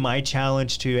that would be my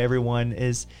challenge to everyone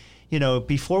is,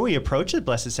 before we approach the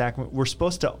Blessed Sacrament, we're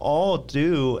supposed to all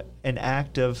do an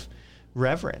act of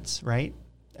reverence, right?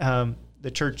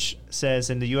 The church says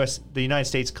in the United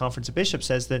States Conference of Bishops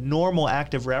says the normal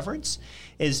act of reverence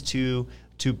is to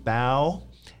bow,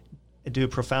 do a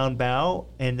profound bow,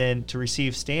 and then to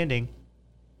receive standing.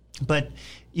 But,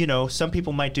 some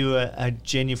people might do a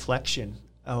genuflection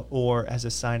or as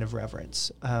a sign of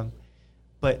reverence.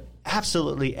 But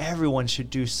absolutely everyone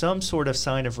should do some sort of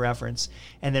sign of reverence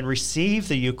and then receive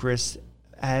the Eucharist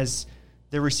as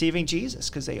they're receiving Jesus,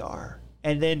 because they are.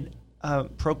 And then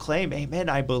proclaim, amen,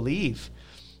 I believe.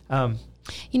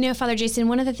 Father Jason,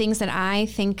 one of the things that I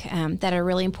think that are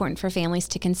really important for families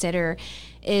to consider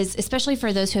is, especially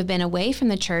for those who have been away from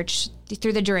the church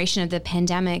through the duration of the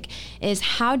pandemic, is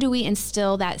how do we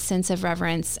instill that sense of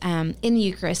reverence in the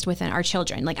Eucharist within our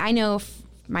children? Like, I know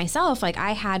myself, like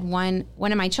I had one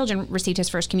of my children received his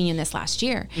first communion this last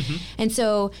year. Mm-hmm. And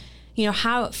so,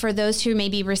 how, for those who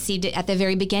maybe received it at the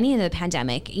very beginning of the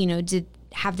pandemic,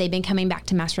 have they been coming back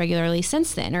to Mass regularly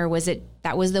since then? Or was it,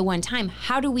 that was the one time?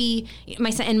 How do we, my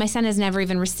son has never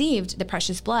even received the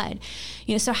precious blood.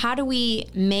 So how do we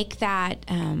make that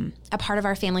a part of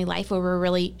our family life where we're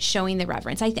really showing the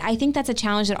reverence? I think that's a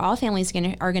challenge that all families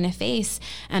are going to face,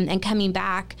 and coming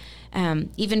back,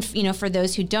 even, for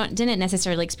those who didn't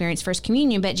necessarily experience First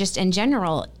Communion, but just in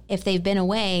general, if they've been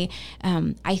away,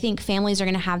 I think families are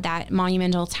going to have that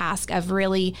monumental task of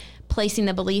really placing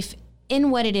the belief in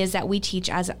what it is that we teach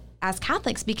as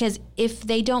Catholics, because if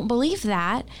they don't believe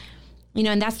that,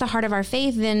 and that's the heart of our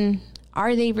faith, then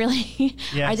are they really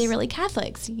Yes. are they really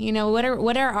Catholics? What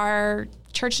are our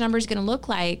church numbers going to look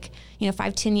like,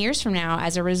 5-10 years from now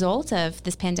as a result of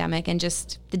this pandemic and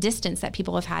just the distance that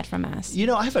people have had from us?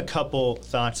 I have a couple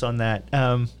thoughts on that.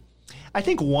 I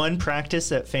think one practice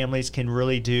that families can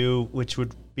really do, which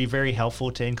would be very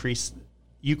helpful to increase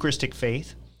Eucharistic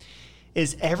faith,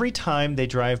 is every time they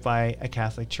drive by a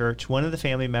Catholic church, one of the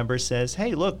family members says,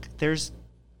 hey, look, there's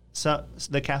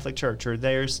the Catholic Church, or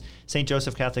there's St.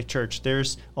 Joseph Catholic Church,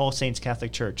 there's All Saints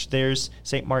Catholic Church, there's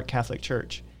St. Mark Catholic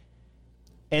Church.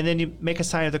 And then you make a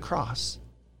sign of the cross.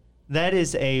 That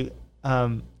is a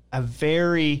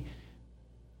very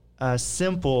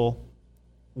simple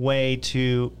way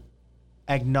to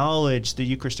acknowledge the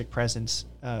Eucharistic presence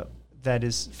that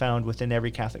is found within every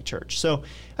Catholic church. So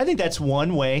I think that's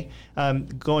one way,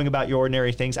 going about your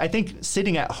ordinary things. I think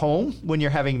sitting at home when you're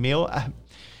having a meal,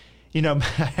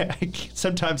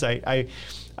 sometimes I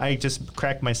just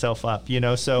crack myself up,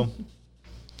 so,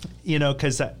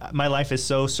 because my life is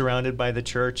so surrounded by the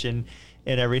church and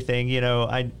everything,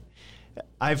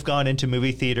 I've gone into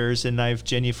movie theaters and I've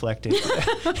genuflected,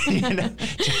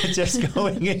 just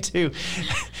going into,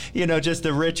 just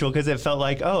the ritual, because it felt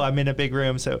like, oh, I'm in a big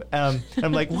room. So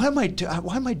I'm like, why am I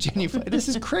genuflecting? This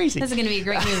is crazy. This is going to be a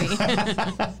great movie.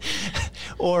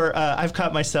 Or I've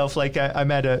caught myself like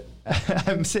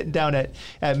I'm sitting down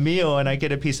at meal and I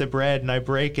get a piece of bread and I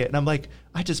break it and I'm like,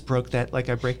 I just broke that like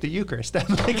I break the Eucharist.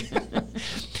 I'm like,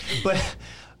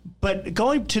 but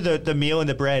going to the meal and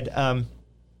the bread,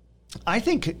 I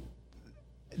think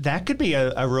that could be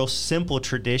a real simple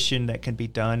tradition that can be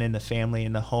done in the family,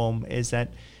 in the home, is that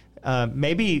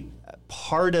maybe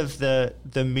part of the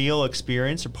meal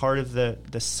experience, or part of the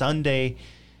Sunday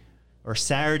or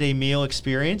Saturday meal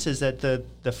experience, is that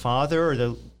the father or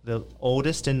the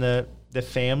oldest in the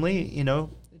family,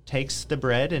 takes the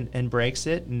bread and breaks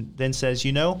it and then says,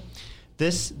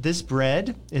 this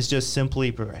bread is just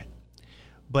simply bread.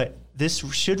 But this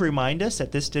should remind us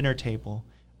at this dinner table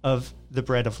of the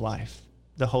bread of life,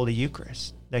 the Holy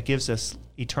Eucharist, that gives us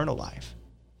eternal life,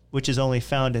 which is only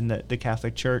found in the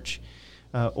Catholic Church,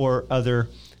 or other,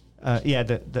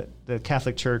 the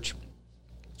Catholic Church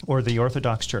or the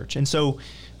Orthodox Church. And so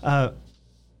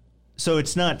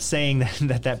it's not saying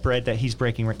that bread that he's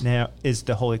breaking right now is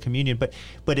the Holy Communion, but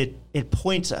it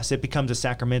points us, it becomes a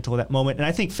sacramental at that moment. And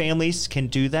I think families can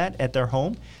do that at their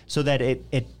home so that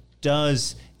it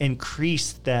does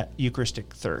increase that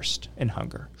Eucharistic thirst and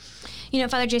hunger.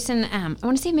 Father Jason, I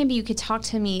want to see if maybe you could talk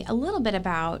to me a little bit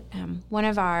about one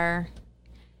of our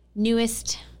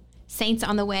newest saints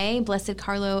on the way, Blessed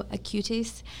Carlo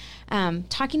Acutis.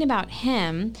 Talking about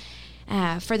him,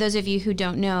 for those of you who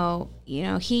don't know,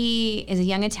 he is a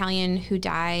young Italian who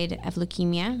died of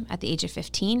leukemia at the age of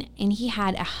 15, and he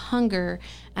had a hunger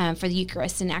for the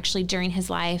Eucharist, and actually during his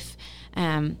life,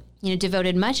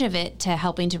 devoted much of it to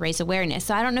helping to raise awareness.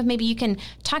 So I don't know if maybe you can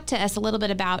talk to us a little bit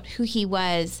about who he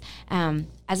was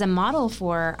as a model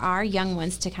for our young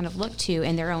ones to kind of look to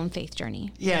in their own faith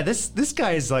journey. Yeah, this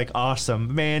guy is like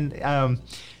awesome, man.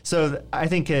 So I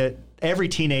think every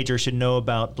teenager should know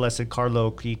about Blessed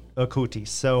Carlo Acutis.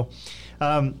 So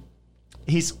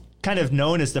he's kind of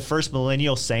known as the first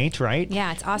millennial saint, right?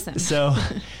 Yeah, it's awesome. So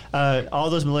all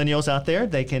those millennials out there,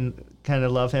 they can kind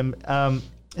of love him.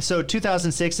 So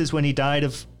 2006 is when he died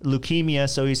of leukemia.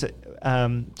 So he's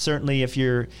certainly, if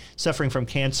you're suffering from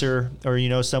cancer or you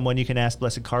know someone, you can ask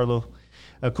Blessed Carlo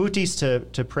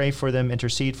Acutis to pray for them,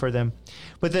 intercede for them.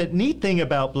 But the neat thing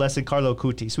about Blessed Carlo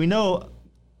Acutis, we know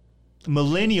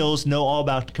millennials know all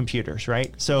about computers,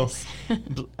 right? So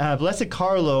yes. Blessed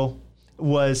Carlo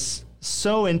was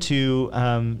so into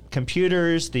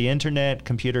computers, the internet,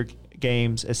 computer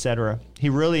games, etc. He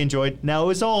really enjoyed. Now it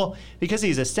was all because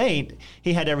he's a saint.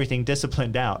 He had everything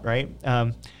disciplined out, right?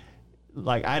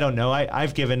 Like I don't know.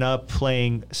 I've given up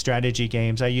playing strategy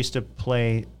games. I used to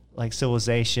play like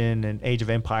Civilization and Age of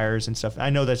Empires and stuff.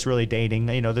 I know that's really dating.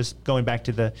 You know, this going back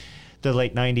to the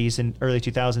late '90s and early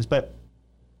 2000s. But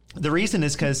the reason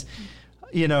is because,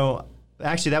 you know.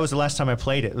 Actually, that was the last time I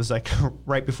played it. It was like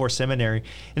right before seminary.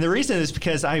 And the reason is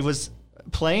because I was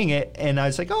playing it and I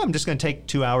was like, oh, I'm just going to take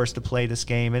 2 hours to play this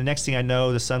game. And the next thing I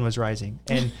know, the sun was rising.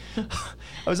 And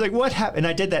I was like, what happened? And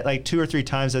I did that like 2 or 3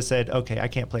 times. I said, okay, I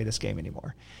can't play this game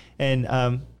anymore.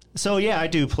 And so, yeah, I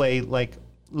do play like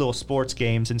little sports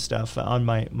games and stuff on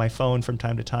my phone from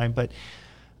time to time. But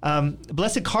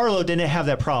Blessed Carlo didn't have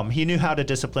that problem. He knew how to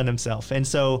discipline himself. And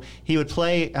so he would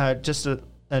play just a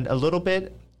little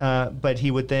bit. But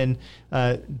he would then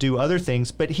do other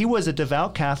things. But he was a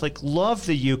devout Catholic, loved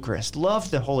the Eucharist, loved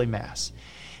the Holy Mass.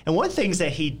 And one of the things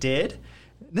that he did,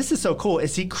 this is so cool,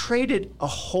 is he created a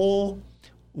whole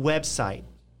website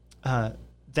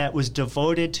that was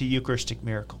devoted to Eucharistic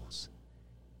miracles.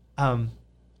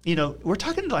 You know, we're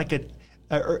talking like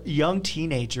a young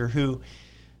teenager who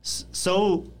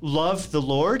so loved the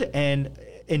Lord and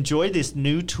enjoyed this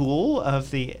new tool of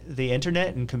the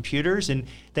internet and computers, and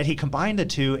that he combined the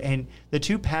two, and the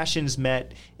two passions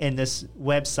met in this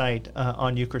website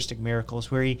on Eucharistic miracles,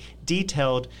 where he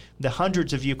detailed the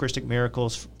hundreds of Eucharistic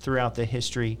miracles throughout the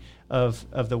history of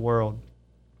the world.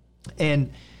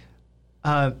 And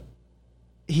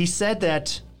he said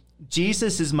that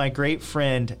Jesus is my great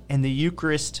friend and the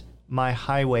Eucharist my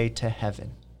highway to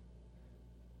heaven.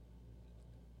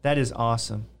 That is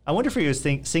awesome. I wonder if he was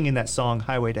singing that song,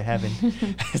 Highway to Heaven,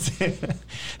 as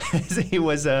he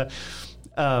was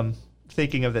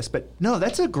thinking of this. But no,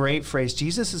 that's a great phrase.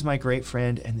 Jesus is my great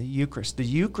friend and the Eucharist. The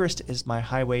Eucharist is my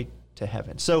highway to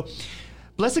heaven. So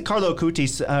Blessed Carlo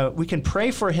Acutis, we can pray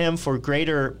for him for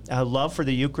greater love for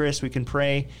the Eucharist. We can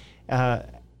pray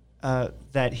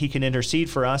that he can intercede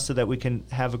for us so that we can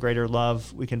have a greater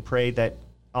love. We can pray that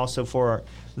also for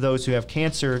those who have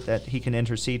cancer, that he can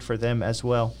intercede for them as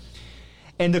well.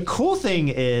 And the cool thing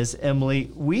is,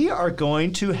 Emily, we are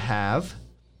going to have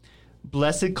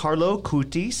Blessed Carlo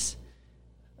Acutis,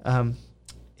 we're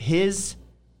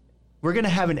going to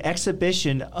have an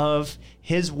exhibition of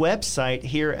his website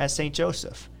here at St.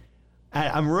 Joseph.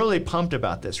 I'm really pumped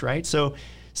about this, right? So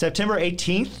September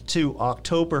 18th to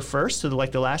October 1st, so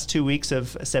like the last 2 weeks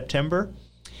of September,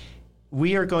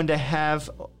 we are going to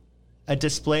have a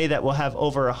display that will have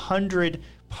over 100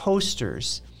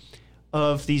 posters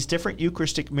of these different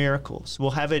Eucharistic miracles.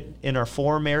 We'll have it in our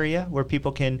forum area where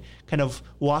people can kind of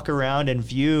walk around and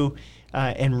view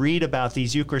and read about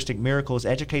these Eucharistic miracles,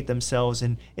 educate themselves,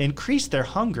 and increase their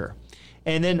hunger.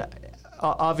 And then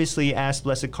obviously ask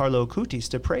Blessed Carlo Acutis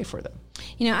to pray for them.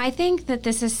 You know, I think that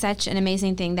this is such an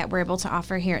amazing thing that we're able to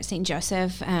offer here at St.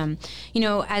 Joseph. You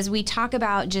know, as we talk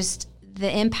about just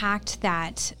the impact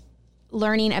that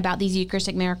learning about these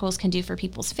Eucharistic miracles can do for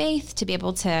people's faith, to be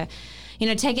able to, you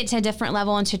know, take it to a different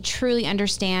level and to truly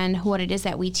understand what it is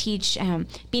that we teach.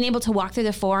 Being able to walk through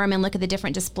the forum and look at the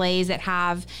different displays that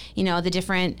have, you know, the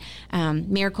different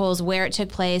miracles, where it took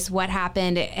place, what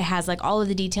happened. It has like all of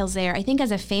the details there. I think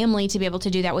as a family to be able to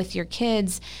do that with your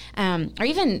kids, or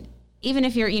even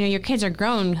if you're, you know, your kids are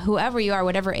grown, whoever you are,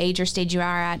 whatever age or stage you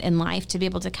are at in life, to be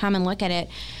able to come and look at it,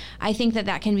 I think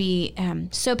that can be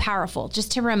so powerful,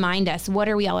 just to remind us, what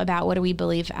are we all about? What do we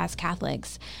believe as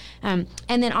Catholics? And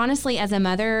then honestly, as a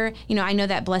mother, you know, I know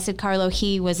that Blessed Carlo,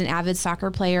 he was an avid soccer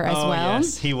player as well.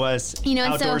 Yes, he was. You know,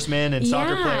 outdoorsman and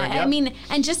soccer player. Yep. I mean,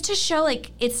 and just to show,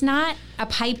 like, it's not a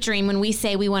pipe dream when we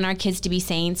say we want our kids to be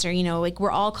saints, or, you know, like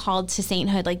we're all called to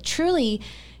sainthood. Like, truly,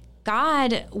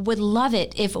 God would love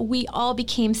it if we all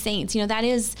became saints. You know, that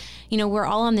is, you know, we're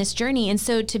all on this journey. And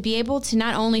so to be able to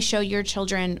not only show your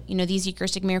children, you know, these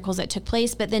Eucharistic miracles that took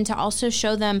place, but then to also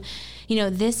show them, you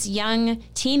know, this young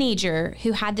teenager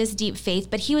who had this deep faith,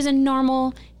 but he was a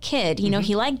normal kid. You know,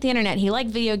 he liked the internet, he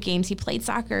liked video games, he played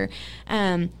soccer.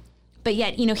 But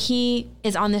yet, you know, he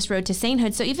is on this road to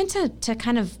sainthood. So even to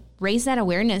kind of raise that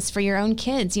awareness for your own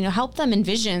kids. Help them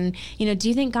envision, do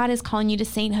you think God is calling you to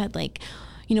sainthood? Like,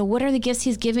 what are the gifts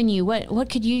he's given you? What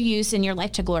could you use in your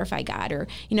life to glorify God? Or,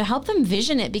 help them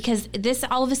vision it, because this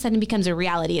all of a sudden becomes a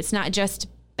reality. It's not just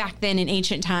back then in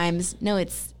ancient times. No,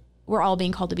 we're all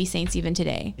being called to be saints even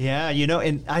today. Yeah,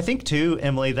 and I think too,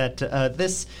 Emily, that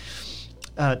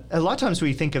a lot of times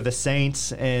we think of the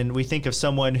saints and we think of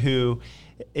someone who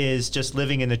is just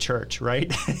living in the church,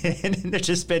 right? And they're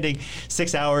just spending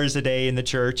 6 hours a day in the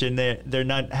church, and they're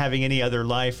not having any other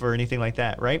life or anything like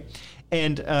that, right?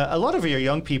 And a lot of our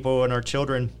young people and our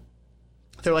children,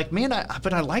 they're like, man,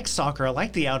 but I like soccer, I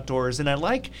like the outdoors, and I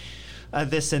like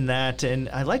this and that, and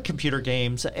I like computer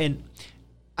games. And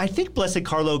I think Blessed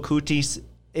Carlo Acutis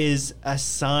is a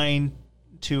sign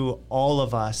to all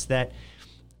of us that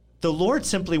the Lord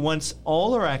simply wants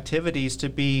all our activities to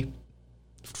be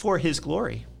for his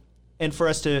glory, and for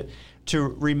us to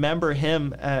remember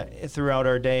him throughout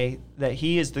our day, that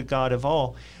he is the God of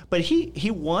all. But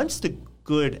he wants the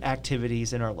good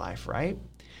activities in our life, right?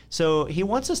 So he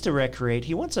wants us to recreate.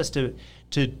 He wants us to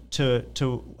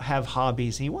have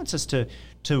hobbies. He wants us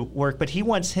to work, but he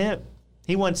wants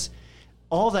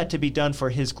all that to be done for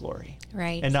his glory,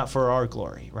 right? And not for our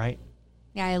glory, right?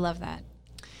 Yeah, I love that.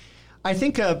 I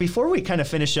think before we kind of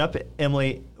finish up,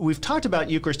 Emily, we've talked about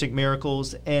Eucharistic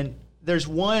miracles, and there's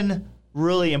one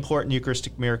really important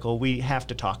Eucharistic miracle we have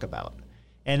to talk about,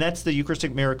 and that's the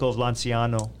Eucharistic miracle of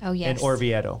Lanciano in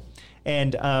Orvieto.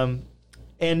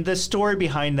 And the story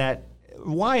behind that,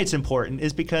 why it's important,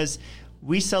 is because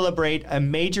we celebrate a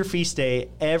major feast day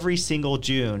every single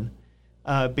June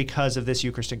because of this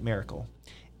Eucharistic miracle,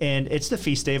 and it's the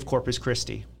feast day of Corpus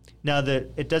Christi. Now,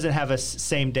 it doesn't have a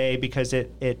same day because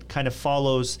it kind of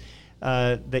follows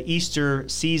the Easter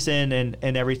season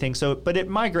and everything. But it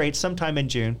migrates sometime in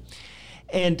June.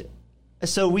 And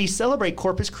so we celebrate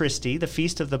Corpus Christi, the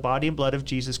feast of the body and blood of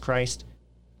Jesus Christ,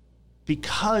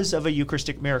 because of a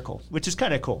Eucharistic miracle, which is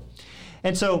kind of cool.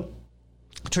 And so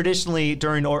traditionally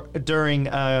during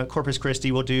Corpus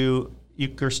Christi, we'll do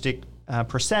Eucharistic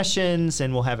processions,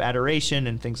 and we'll have adoration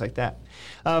and things like that.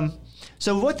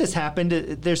 So what this happened,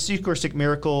 this Eucharistic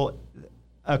miracle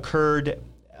occurred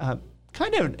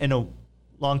kind of in a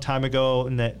long time ago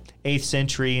in the 8th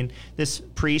century. And this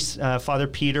priest, Father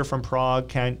Peter from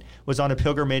Prague, was on a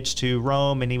pilgrimage to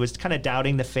Rome, and he was kind of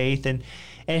doubting the faith. And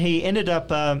he ended up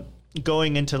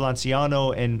going into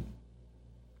Lanciano,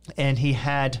 and he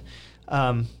had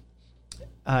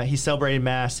he celebrated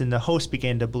Mass, and the host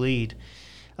began to bleed.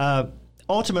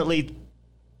 Ultimately,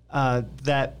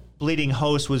 that bleeding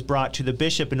host was brought to the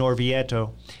bishop in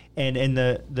Orvieto, and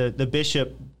the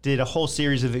bishop did a whole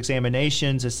series of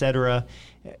examinations, etc.,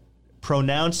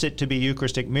 pronounced it to be a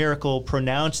Eucharistic miracle,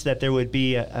 pronounced that there would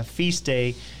be a feast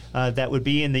day that would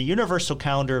be in the universal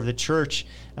calendar of the church,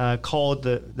 called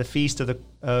the feast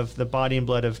of the body and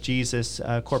blood of Jesus,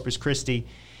 Corpus Christi,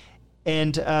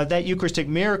 and that Eucharistic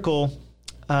miracle,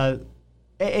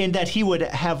 and that he would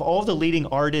have all the leading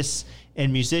artists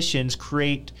and musicians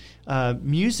create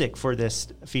music for this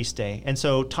feast day. And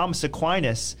so Thomas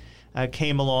Aquinas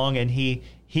came along, and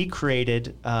he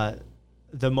created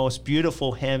the most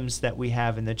beautiful hymns that we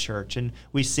have in the church. And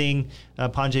we sing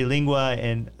Pange Lingua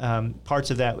and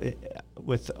parts of that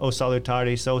with O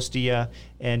Salutaris Ostia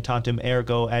and Tantum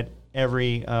Ergo at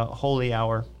every holy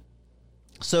hour.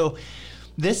 So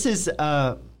this is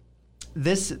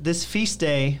this feast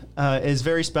day is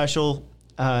very special.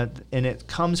 And it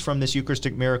comes from this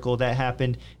Eucharistic miracle that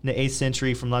happened in the 8th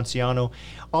century from Lanciano.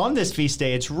 On this feast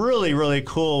day, it's really, really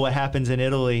cool what happens in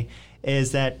Italy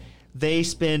is that they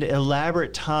spend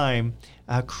elaborate time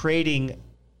creating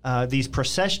these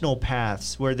processional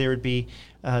paths where there would be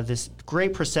this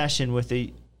great procession with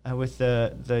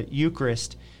the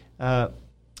Eucharist,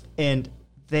 and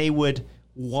they would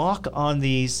walk on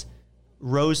these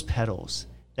rose petals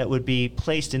that would be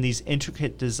placed in these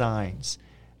intricate designs.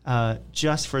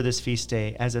 Just for this feast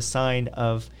day, as a sign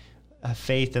of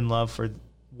faith and love for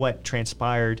what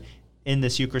transpired in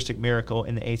this Eucharistic miracle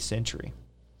in the 8th century.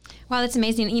 Wow, that's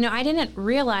amazing. I didn't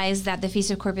realize that the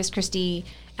Feast of Corpus Christi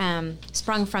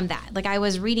sprung from that. Like, I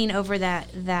was reading over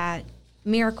that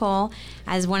miracle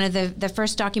as one of the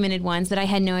first documented ones, but I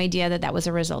had no idea that was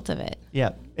a result of it.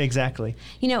 Yeah, exactly.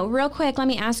 Real quick, let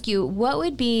me ask you, what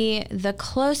would be the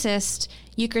closest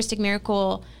Eucharistic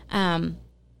miracle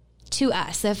to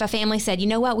us? If a family said, you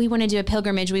know what, we want to do a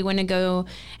pilgrimage, we want to go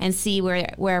and see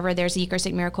wherever there's a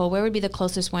Eucharistic miracle, where would be the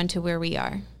closest one to where we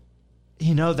are?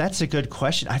 That's a good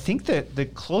question. I think that the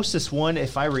closest one,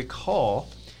 if I recall,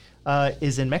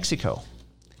 is in Mexico.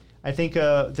 I think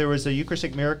there was a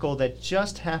Eucharistic miracle that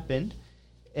just happened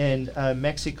in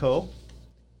Mexico,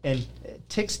 in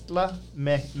Tixtla,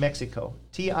 Mexico,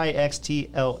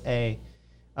 Tixtla.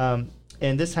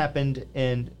 And this happened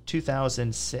in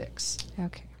 2006.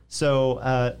 Okay.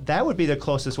 So that would be the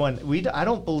closest one. I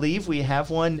don't believe we have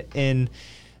one in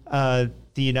the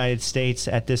United States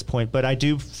at this point, but I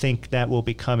do think that will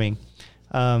be coming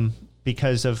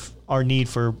because of our need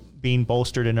for being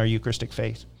bolstered in our Eucharistic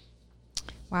faith.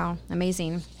 Wow,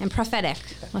 amazing. And prophetic.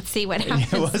 Let's see what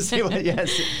happens.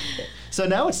 Yes. So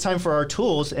now it's time for our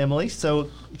tools, Emily. So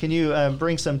can you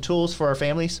bring some tools for our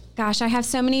families? Gosh, I have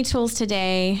so many tools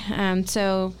today.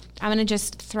 So I'm going to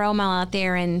just throw them all out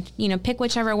there and, pick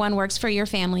whichever one works for your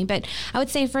family. But I would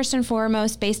say first and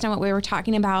foremost, based on what we were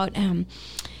talking about,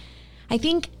 I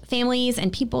think families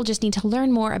and people just need to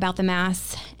learn more about the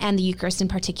Mass and the Eucharist in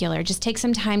particular. Just take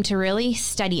some time to really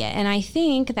study it. And I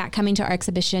think that coming to our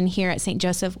exhibition here at St.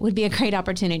 Joseph would be a great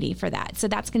opportunity for that. So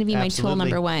that's going to be my tool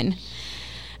number one.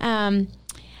 And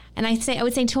I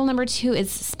would say tool number two is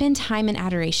spend time in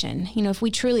adoration. If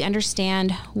we truly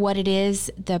understand what it is,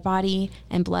 the body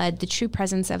and blood, the true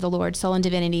presence of the Lord, soul and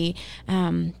divinity,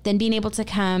 then being able to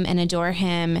come and adore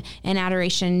him in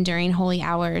adoration during holy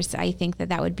hours, I think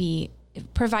that would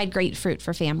provide great fruit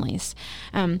for families.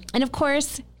 And of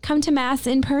course, come to Mass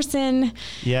in person.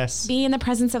 Yes. Be in the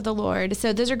presence of the Lord.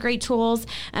 So those are great tools.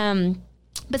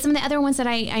 But some of the other ones that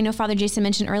I know Father Jason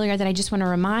mentioned earlier that I just want to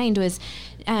remind was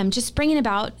just bringing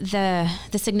about the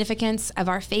significance of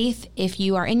our faith. If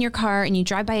you are in your car and you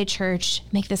drive by a church,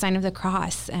 make the sign of the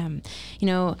cross.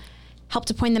 Help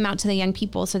to point them out to the young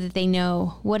people so that they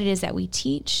know what it is that we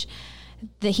teach.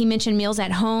 He mentioned meals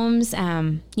at homes,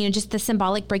 just the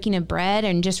symbolic breaking of bread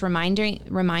and just reminding,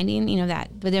 that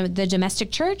the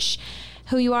domestic church,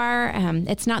 who you are,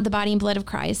 it's not the body and blood of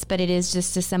Christ, but it is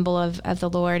just a symbol of the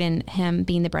Lord and him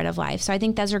being the bread of life. So I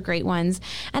think those are great ones.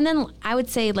 And then I would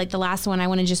say the last one I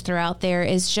want to just throw out there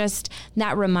is just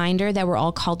that reminder that we're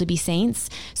all called to be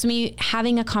saints. So maybe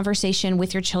having a conversation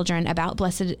with your children about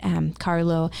Blessed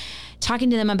Carlo, talking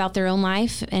to them about their own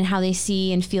life and how they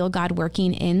see and feel God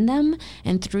working in them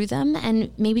and through them,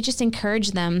 and maybe just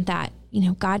encourage them that,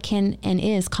 God can and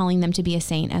is calling them to be a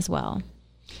saint as well.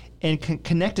 And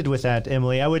connected with that,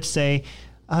 Emily, I would say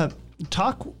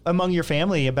talk among your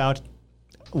family about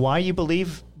why you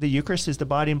believe the Eucharist is the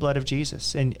body and blood of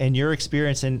Jesus and your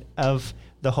experience of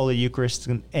the Holy Eucharist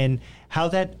and how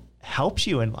that helps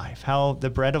you in life, how the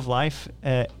bread of life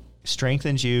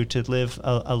strengthens you to live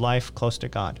a life close to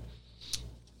God.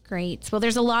 Great. Well,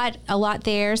 there's a lot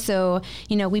there. So,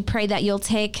 we pray that you'll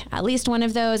take at least one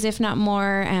of those, if not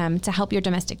more, to help your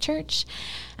domestic church.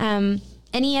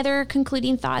 Any other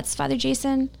concluding thoughts, Father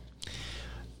Jason?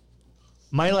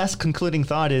 My last concluding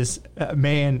thought is,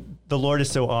 the Lord is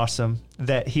so awesome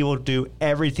that he will do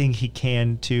everything he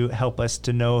can to help us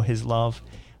to know his love.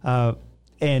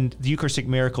 And the Eucharistic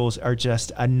miracles are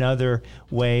just another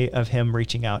way of him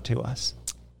reaching out to us.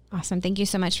 Awesome. Thank you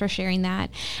so much for sharing that.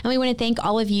 And we want to thank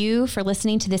all of you for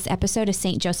listening to this episode of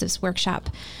St. Joseph's Workshop.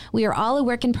 We are all a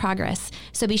work in progress,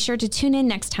 so be sure to tune in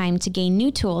next time to gain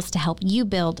new tools to help you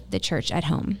build the church at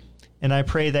home. And I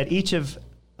pray that each of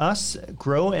us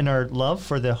grow in our love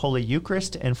for the Holy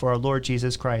Eucharist and for our Lord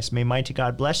Jesus Christ. May mighty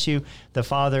God bless you, the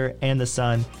Father and the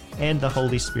Son and the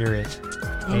Holy Spirit.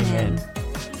 Amen.